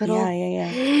hospital.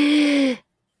 Yeah.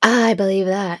 I believe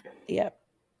that. Yep.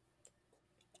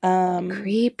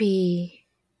 Creepy.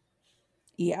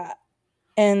 Yeah.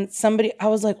 And I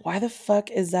was like, why the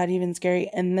fuck is that even scary?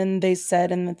 And then they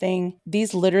said in the thing,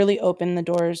 these literally opened the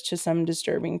doors to some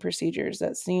disturbing procedures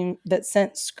that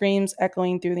sent screams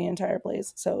echoing through the entire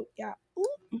place. So yeah.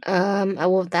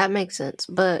 Well, that makes sense.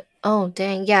 But oh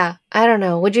dang, yeah. I don't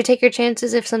know. Would you take your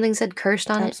chances if something said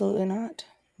cursed on it? Absolutely not.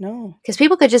 No. Because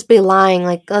people could just be lying,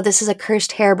 like, oh, this is a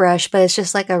cursed hairbrush, but it's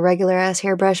just like a regular ass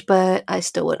hairbrush. But I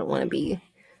still wouldn't want to be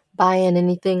buying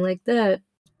anything like that.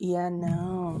 Yeah,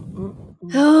 no.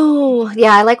 Oh,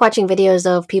 yeah. I like watching videos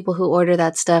though of people who order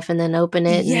that stuff and then open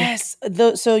it. Yes.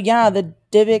 So yeah, the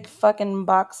Dybbuk fucking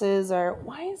boxes are.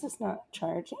 Why is this not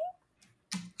charging?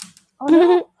 Oh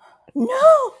no.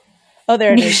 No. Oh,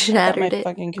 there it You is. I thought my shattered it.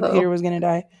 fucking computer was gonna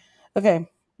die. Okay.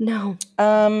 No.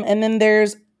 And then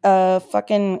there's a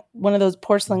fucking one of those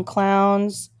porcelain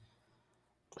clowns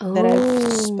that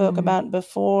I've spoke about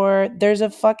before. There's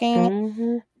a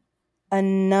fucking a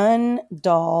nun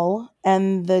doll,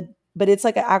 but it's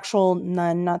like an actual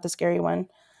nun, not the scary one.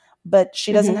 But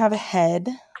she doesn't have a head.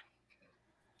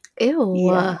 Ew.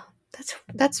 Yeah.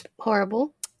 That's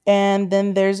horrible. And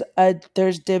then there's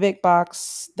Dybbuk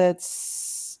box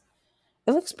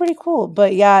it looks pretty cool.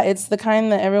 But yeah, it's the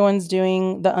kind that everyone's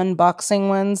doing, the unboxing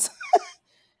ones.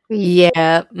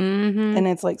 Yeah. Mm-hmm. And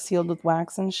it's like sealed with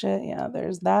wax and shit. Yeah,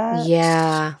 there's that.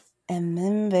 Yeah. And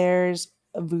then there's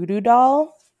a voodoo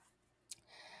doll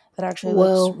that actually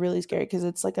looks really scary because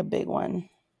it's like a big one.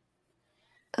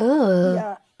 Oh.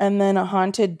 Yeah. And then a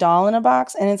haunted doll in a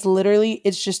box. And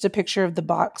it's just a picture of the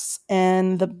box.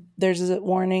 And there's a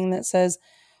warning that says,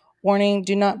 warning,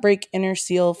 do not break inner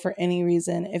seal for any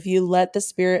reason. If you let the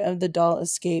spirit of the doll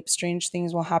escape, strange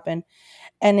things will happen.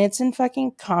 And it's in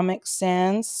fucking Comic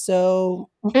Sans, so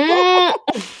great.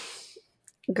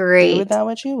 Do with that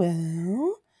what you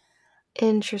will.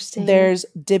 Interesting. There's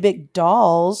Dybbuk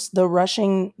dolls. The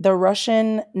Russian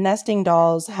nesting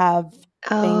dolls have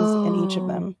things in each of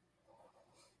them.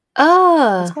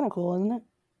 Oh. That's kind of cool, isn't it?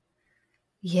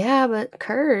 Yeah, but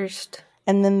cursed.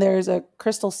 And then there's a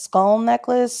crystal skull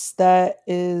necklace that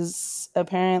is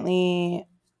apparently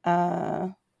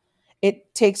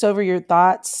it takes over your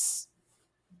thoughts.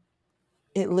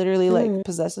 It literally like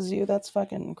possesses you. That's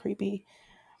fucking creepy.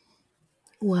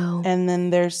 Wow. And then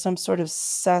there's some sort of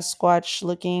Sasquatch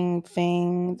looking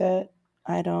thing that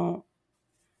I don't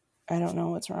know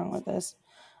what's wrong with this.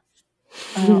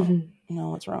 I don't know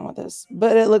what's wrong with this,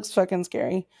 but it looks fucking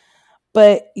scary.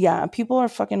 But yeah, people are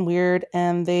fucking weird,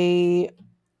 and they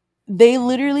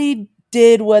literally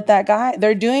did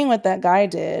they're doing what that guy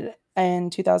did in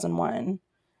 2001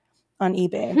 on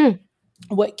eBay.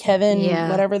 What Kevin,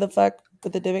 whatever the fuck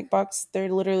with the Dybbuk box, they're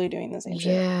literally doing the same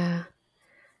shit. Yeah.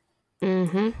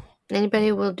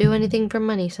 Anybody will do anything for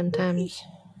money sometimes.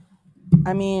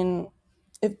 I mean,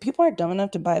 if people are dumb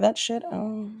enough to buy that shit,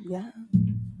 yeah.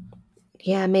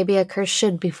 Yeah, maybe a curse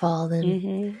should befall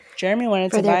then. Jeremy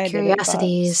wanted for to buy their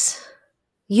curiosities.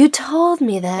 You told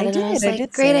me that, and I was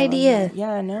like, "Great idea."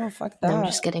 Yeah, no, fuck that. No, I'm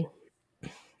just kidding.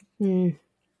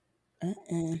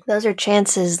 Those are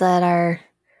chances that are.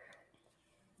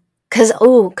 Cause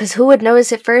who would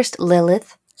notice it first?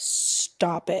 Lilith.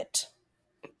 Stop it.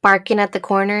 Barking at the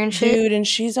corner and shit. Dude, and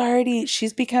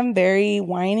she's become very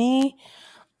whiny.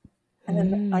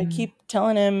 And I keep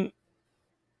telling him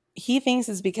he thinks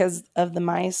it's because of the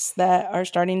mice that are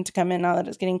starting to come in now that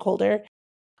it's getting colder.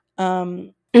 But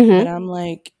I'm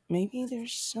like, maybe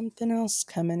there's something else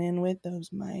coming in with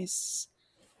those mice.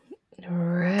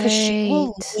 Right. Because she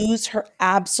will lose her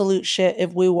absolute shit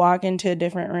if we walk into a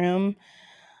different room.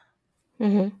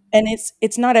 And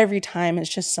it's not every time, it's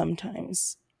just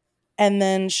sometimes. And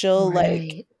then she'll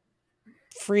like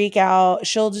freak out.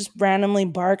 She'll just randomly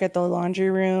bark at the laundry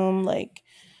room. Like,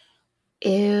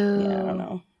 ew. Yeah, I don't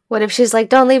know. What if she's like,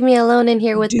 don't leave me alone in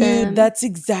here with them? Dude, that's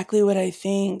exactly what I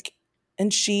think.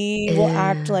 And she will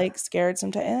act like scared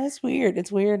sometimes. And it's weird.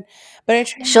 It's weird. But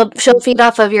she'll feed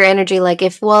off of your energy. Like,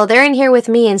 they're in here with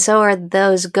me and so are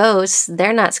those ghosts,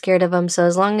 they're not scared of them. So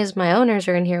as long as my owners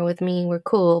are in here with me, we're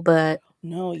cool. But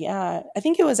no, yeah. I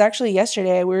think it was actually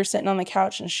yesterday. We were sitting on the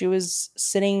couch and she was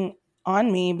sitting on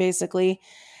me, basically.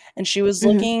 And she was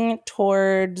looking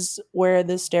towards where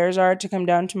the stairs are to come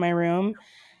down to my room.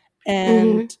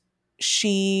 And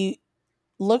she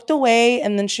looked away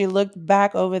and then she looked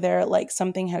back over there like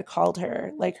something had called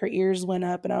her. Like her ears went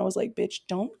up and I was like, bitch,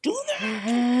 don't do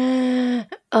that.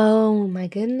 Oh my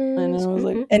goodness. And I was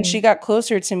like, and she got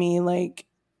closer to me like,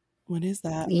 what is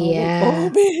that? Yeah.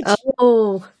 Like,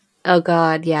 oh, bitch. Oh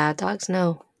God, yeah. Dogs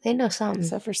know. They know something.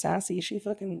 Except for Sassy. She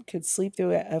fucking could sleep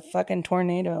through a fucking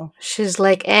tornado. She's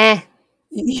like, Yeah.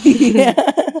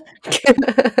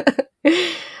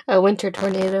 A winter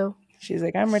tornado. She's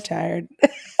like, I'm retired.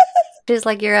 She's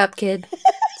like, you're up, kid.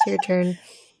 It's your turn.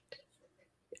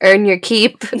 Earn your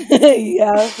keep.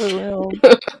 Yeah, for real.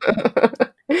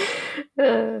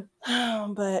 Uh,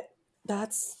 But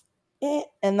that's it.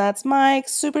 And that's my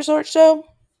super short show.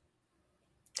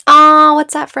 Oh,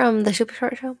 what's that from? The Super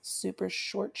Short Show? Super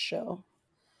short show.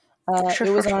 Sure,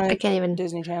 It was sure. on I can't even.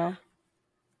 Disney Channel.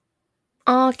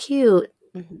 Oh, cute.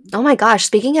 Mm-hmm. Oh my gosh,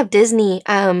 speaking of Disney,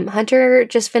 Hunter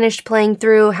just finished playing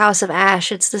through House of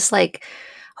Ash. It's this like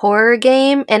horror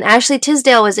game, and Ashley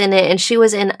Tisdale was in it, and she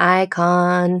was in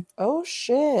Icon. Oh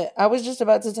shit. I was just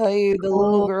about to tell you the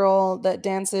little Oh. girl that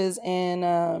dances in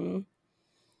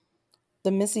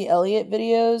the Missy Elliott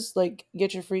videos, like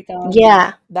Get Your Freak On.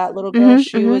 Yeah. That little girl,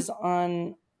 she Mm-hmm. was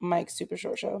on Mike's Super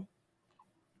Short Show.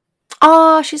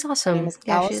 Oh, she's Her name awesome. is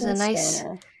Yeah, she's a Allison nice.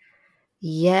 Stoner.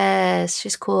 Yes,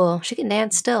 she's cool. She can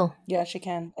dance still. Yeah, she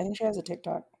can. I think she has a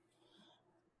TikTok.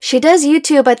 She does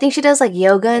YouTube. I think she does like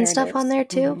yoga and There it stuff on is. there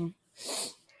too.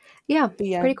 Mhm. Yeah, But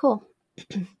yeah. pretty cool.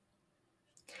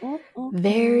 Mm-mm-mm.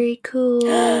 Very cool.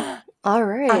 All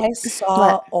right. I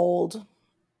saw Old.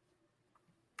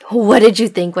 What did you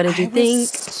think? What did you think?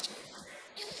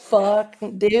 Fuck,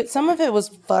 dude. Some of it was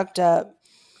fucked up.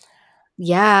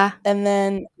 Yeah. And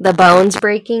then The bones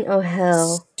breaking? Oh,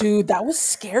 hell. dude, that was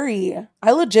scary.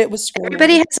 I legit was screaming.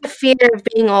 Everybody has a fear of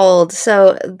being old.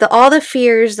 So all the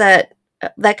fears that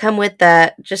come with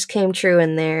that just came true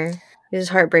in there. It was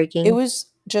heartbreaking. It was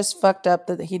just fucked up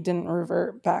that he didn't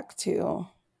revert back to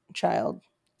child.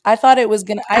 I thought it was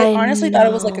gonna. I honestly thought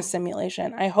it was like a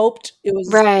simulation. I hoped it was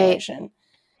a simulation.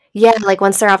 Yeah, like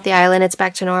once they're off the island, it's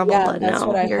back to normal. Yeah, but that's no,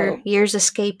 what I your hoped. years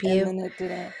escape you. And then it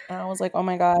didn't. And I was like, oh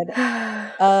my god.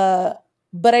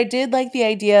 But I did like the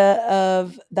idea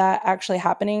of that actually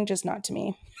happening, just not to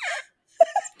me.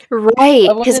 Right,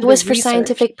 I because wanted it was the for research.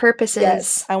 scientific purposes.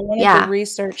 Yes, I wanted the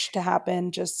research to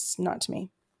happen, just not to me.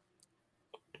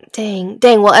 Dang.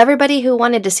 Well, everybody who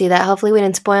wanted to see that, hopefully we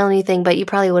didn't spoil anything, but you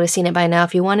probably would have seen it by now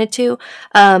if you wanted to.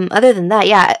 Other than that,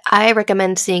 yeah, I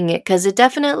recommend seeing it because it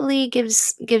definitely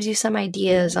gives you some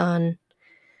ideas on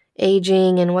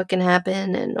aging and what can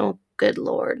happen. And oh, good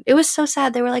lord, it was so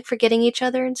sad. They were like forgetting each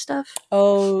other and stuff.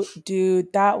 Oh,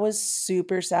 dude, that was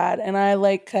super sad. And I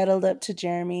like cuddled up to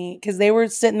Jeremy because they were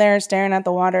sitting there staring at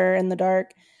the water in the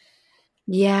dark.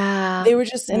 Yeah. They were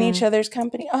just in each other's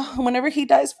company. Oh, whenever he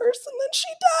dies first and then she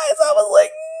dies, I was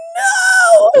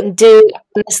like, no. Dude,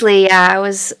 honestly, yeah, I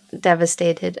was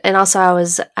devastated. And also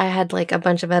I had like a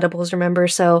bunch of edibles, remember?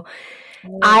 So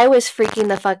I was freaking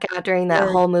the fuck out during that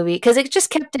whole movie because it just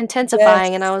kept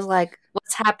intensifying, and I was like,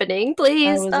 what's happening? Please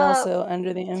I was stop. also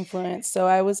under the influence. So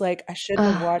I was like, I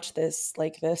shouldn't have watched this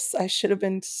like this. I should have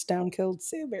been stone killed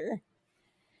sober.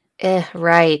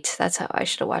 Right. That's how I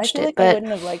should have watched I feel it. like but I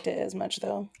wouldn't have liked it as much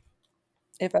though.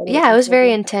 If I yeah, it was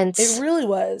very intense. It really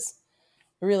was.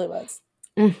 It really was.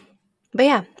 But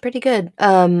yeah, pretty good.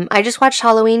 I just watched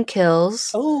Halloween Kills.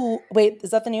 Oh, wait,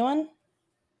 is that the new one?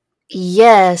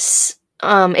 Yes.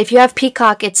 If you have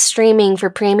Peacock, it's streaming for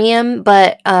premium,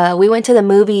 but we went to the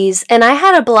movies and I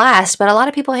had a blast, but a lot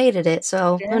of people hated it,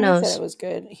 so Jeremy who knows? said it was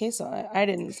good. He saw it. I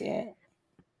didn't see it.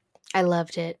 I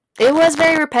loved it. It was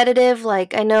very repetitive.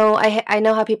 Like I know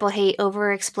how people hate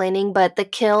over explaining, but the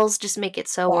kills just make it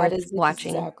so worth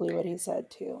watching. Exactly what he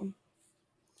said too.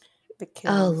 The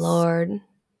kills. Oh Lord.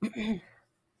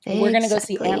 We're gonna go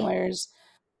see Antlers.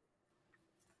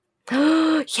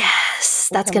 Yes,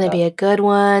 that's gonna be a good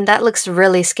one. That looks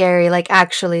really scary, like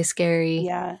actually scary.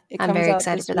 Yeah, I'm very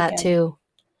excited for that too.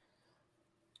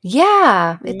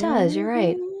 Yeah, it does. You're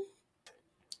right.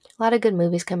 A lot of good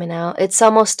movies coming out. It's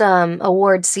almost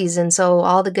award season, so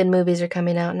all the good movies are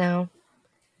coming out now.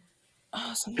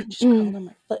 Oh, something just crawled on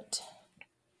my foot.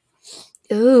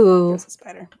 Ooh. It was a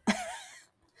spider.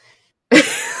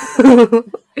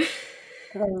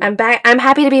 I'm back. I'm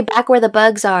happy to be back where the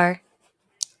bugs are.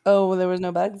 Oh, there was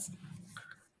no bugs?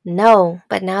 No,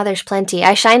 but now there's plenty.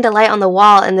 I shined a light on the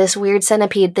wall and this weird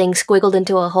centipede thing squiggled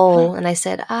into a hole, and I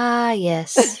said, ah,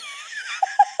 yes.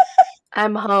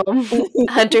 I'm home.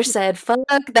 Hunter said, fuck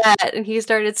that, and he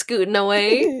started scooting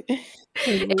away.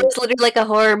 It was literally like a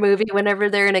horror movie whenever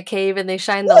they're in a cave and they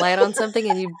shine the light on something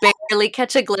and you barely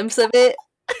catch a glimpse of it.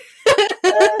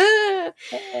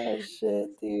 Oh,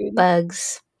 shit, dude.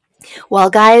 Bugs. Well,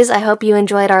 guys, I hope you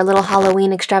enjoyed our little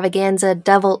Halloween extravaganza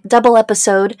double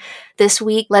episode this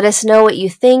week. Let us know what you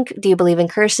think. Do you believe in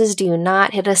curses? Do you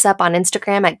not? Hit us up on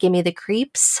Instagram at Gimme the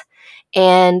Creeps.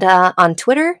 And on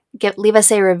Twitter, leave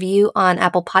us a review on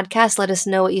Apple Podcasts. Let us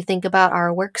know what you think about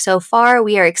our work so far.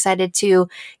 We are excited to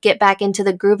get back into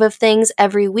the groove of things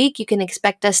every week. You can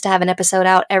expect us to have an episode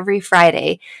out every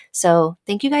Friday. So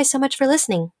thank you guys so much for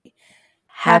listening.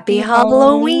 Happy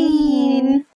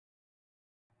Halloween!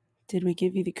 Did we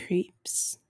give you the creeps?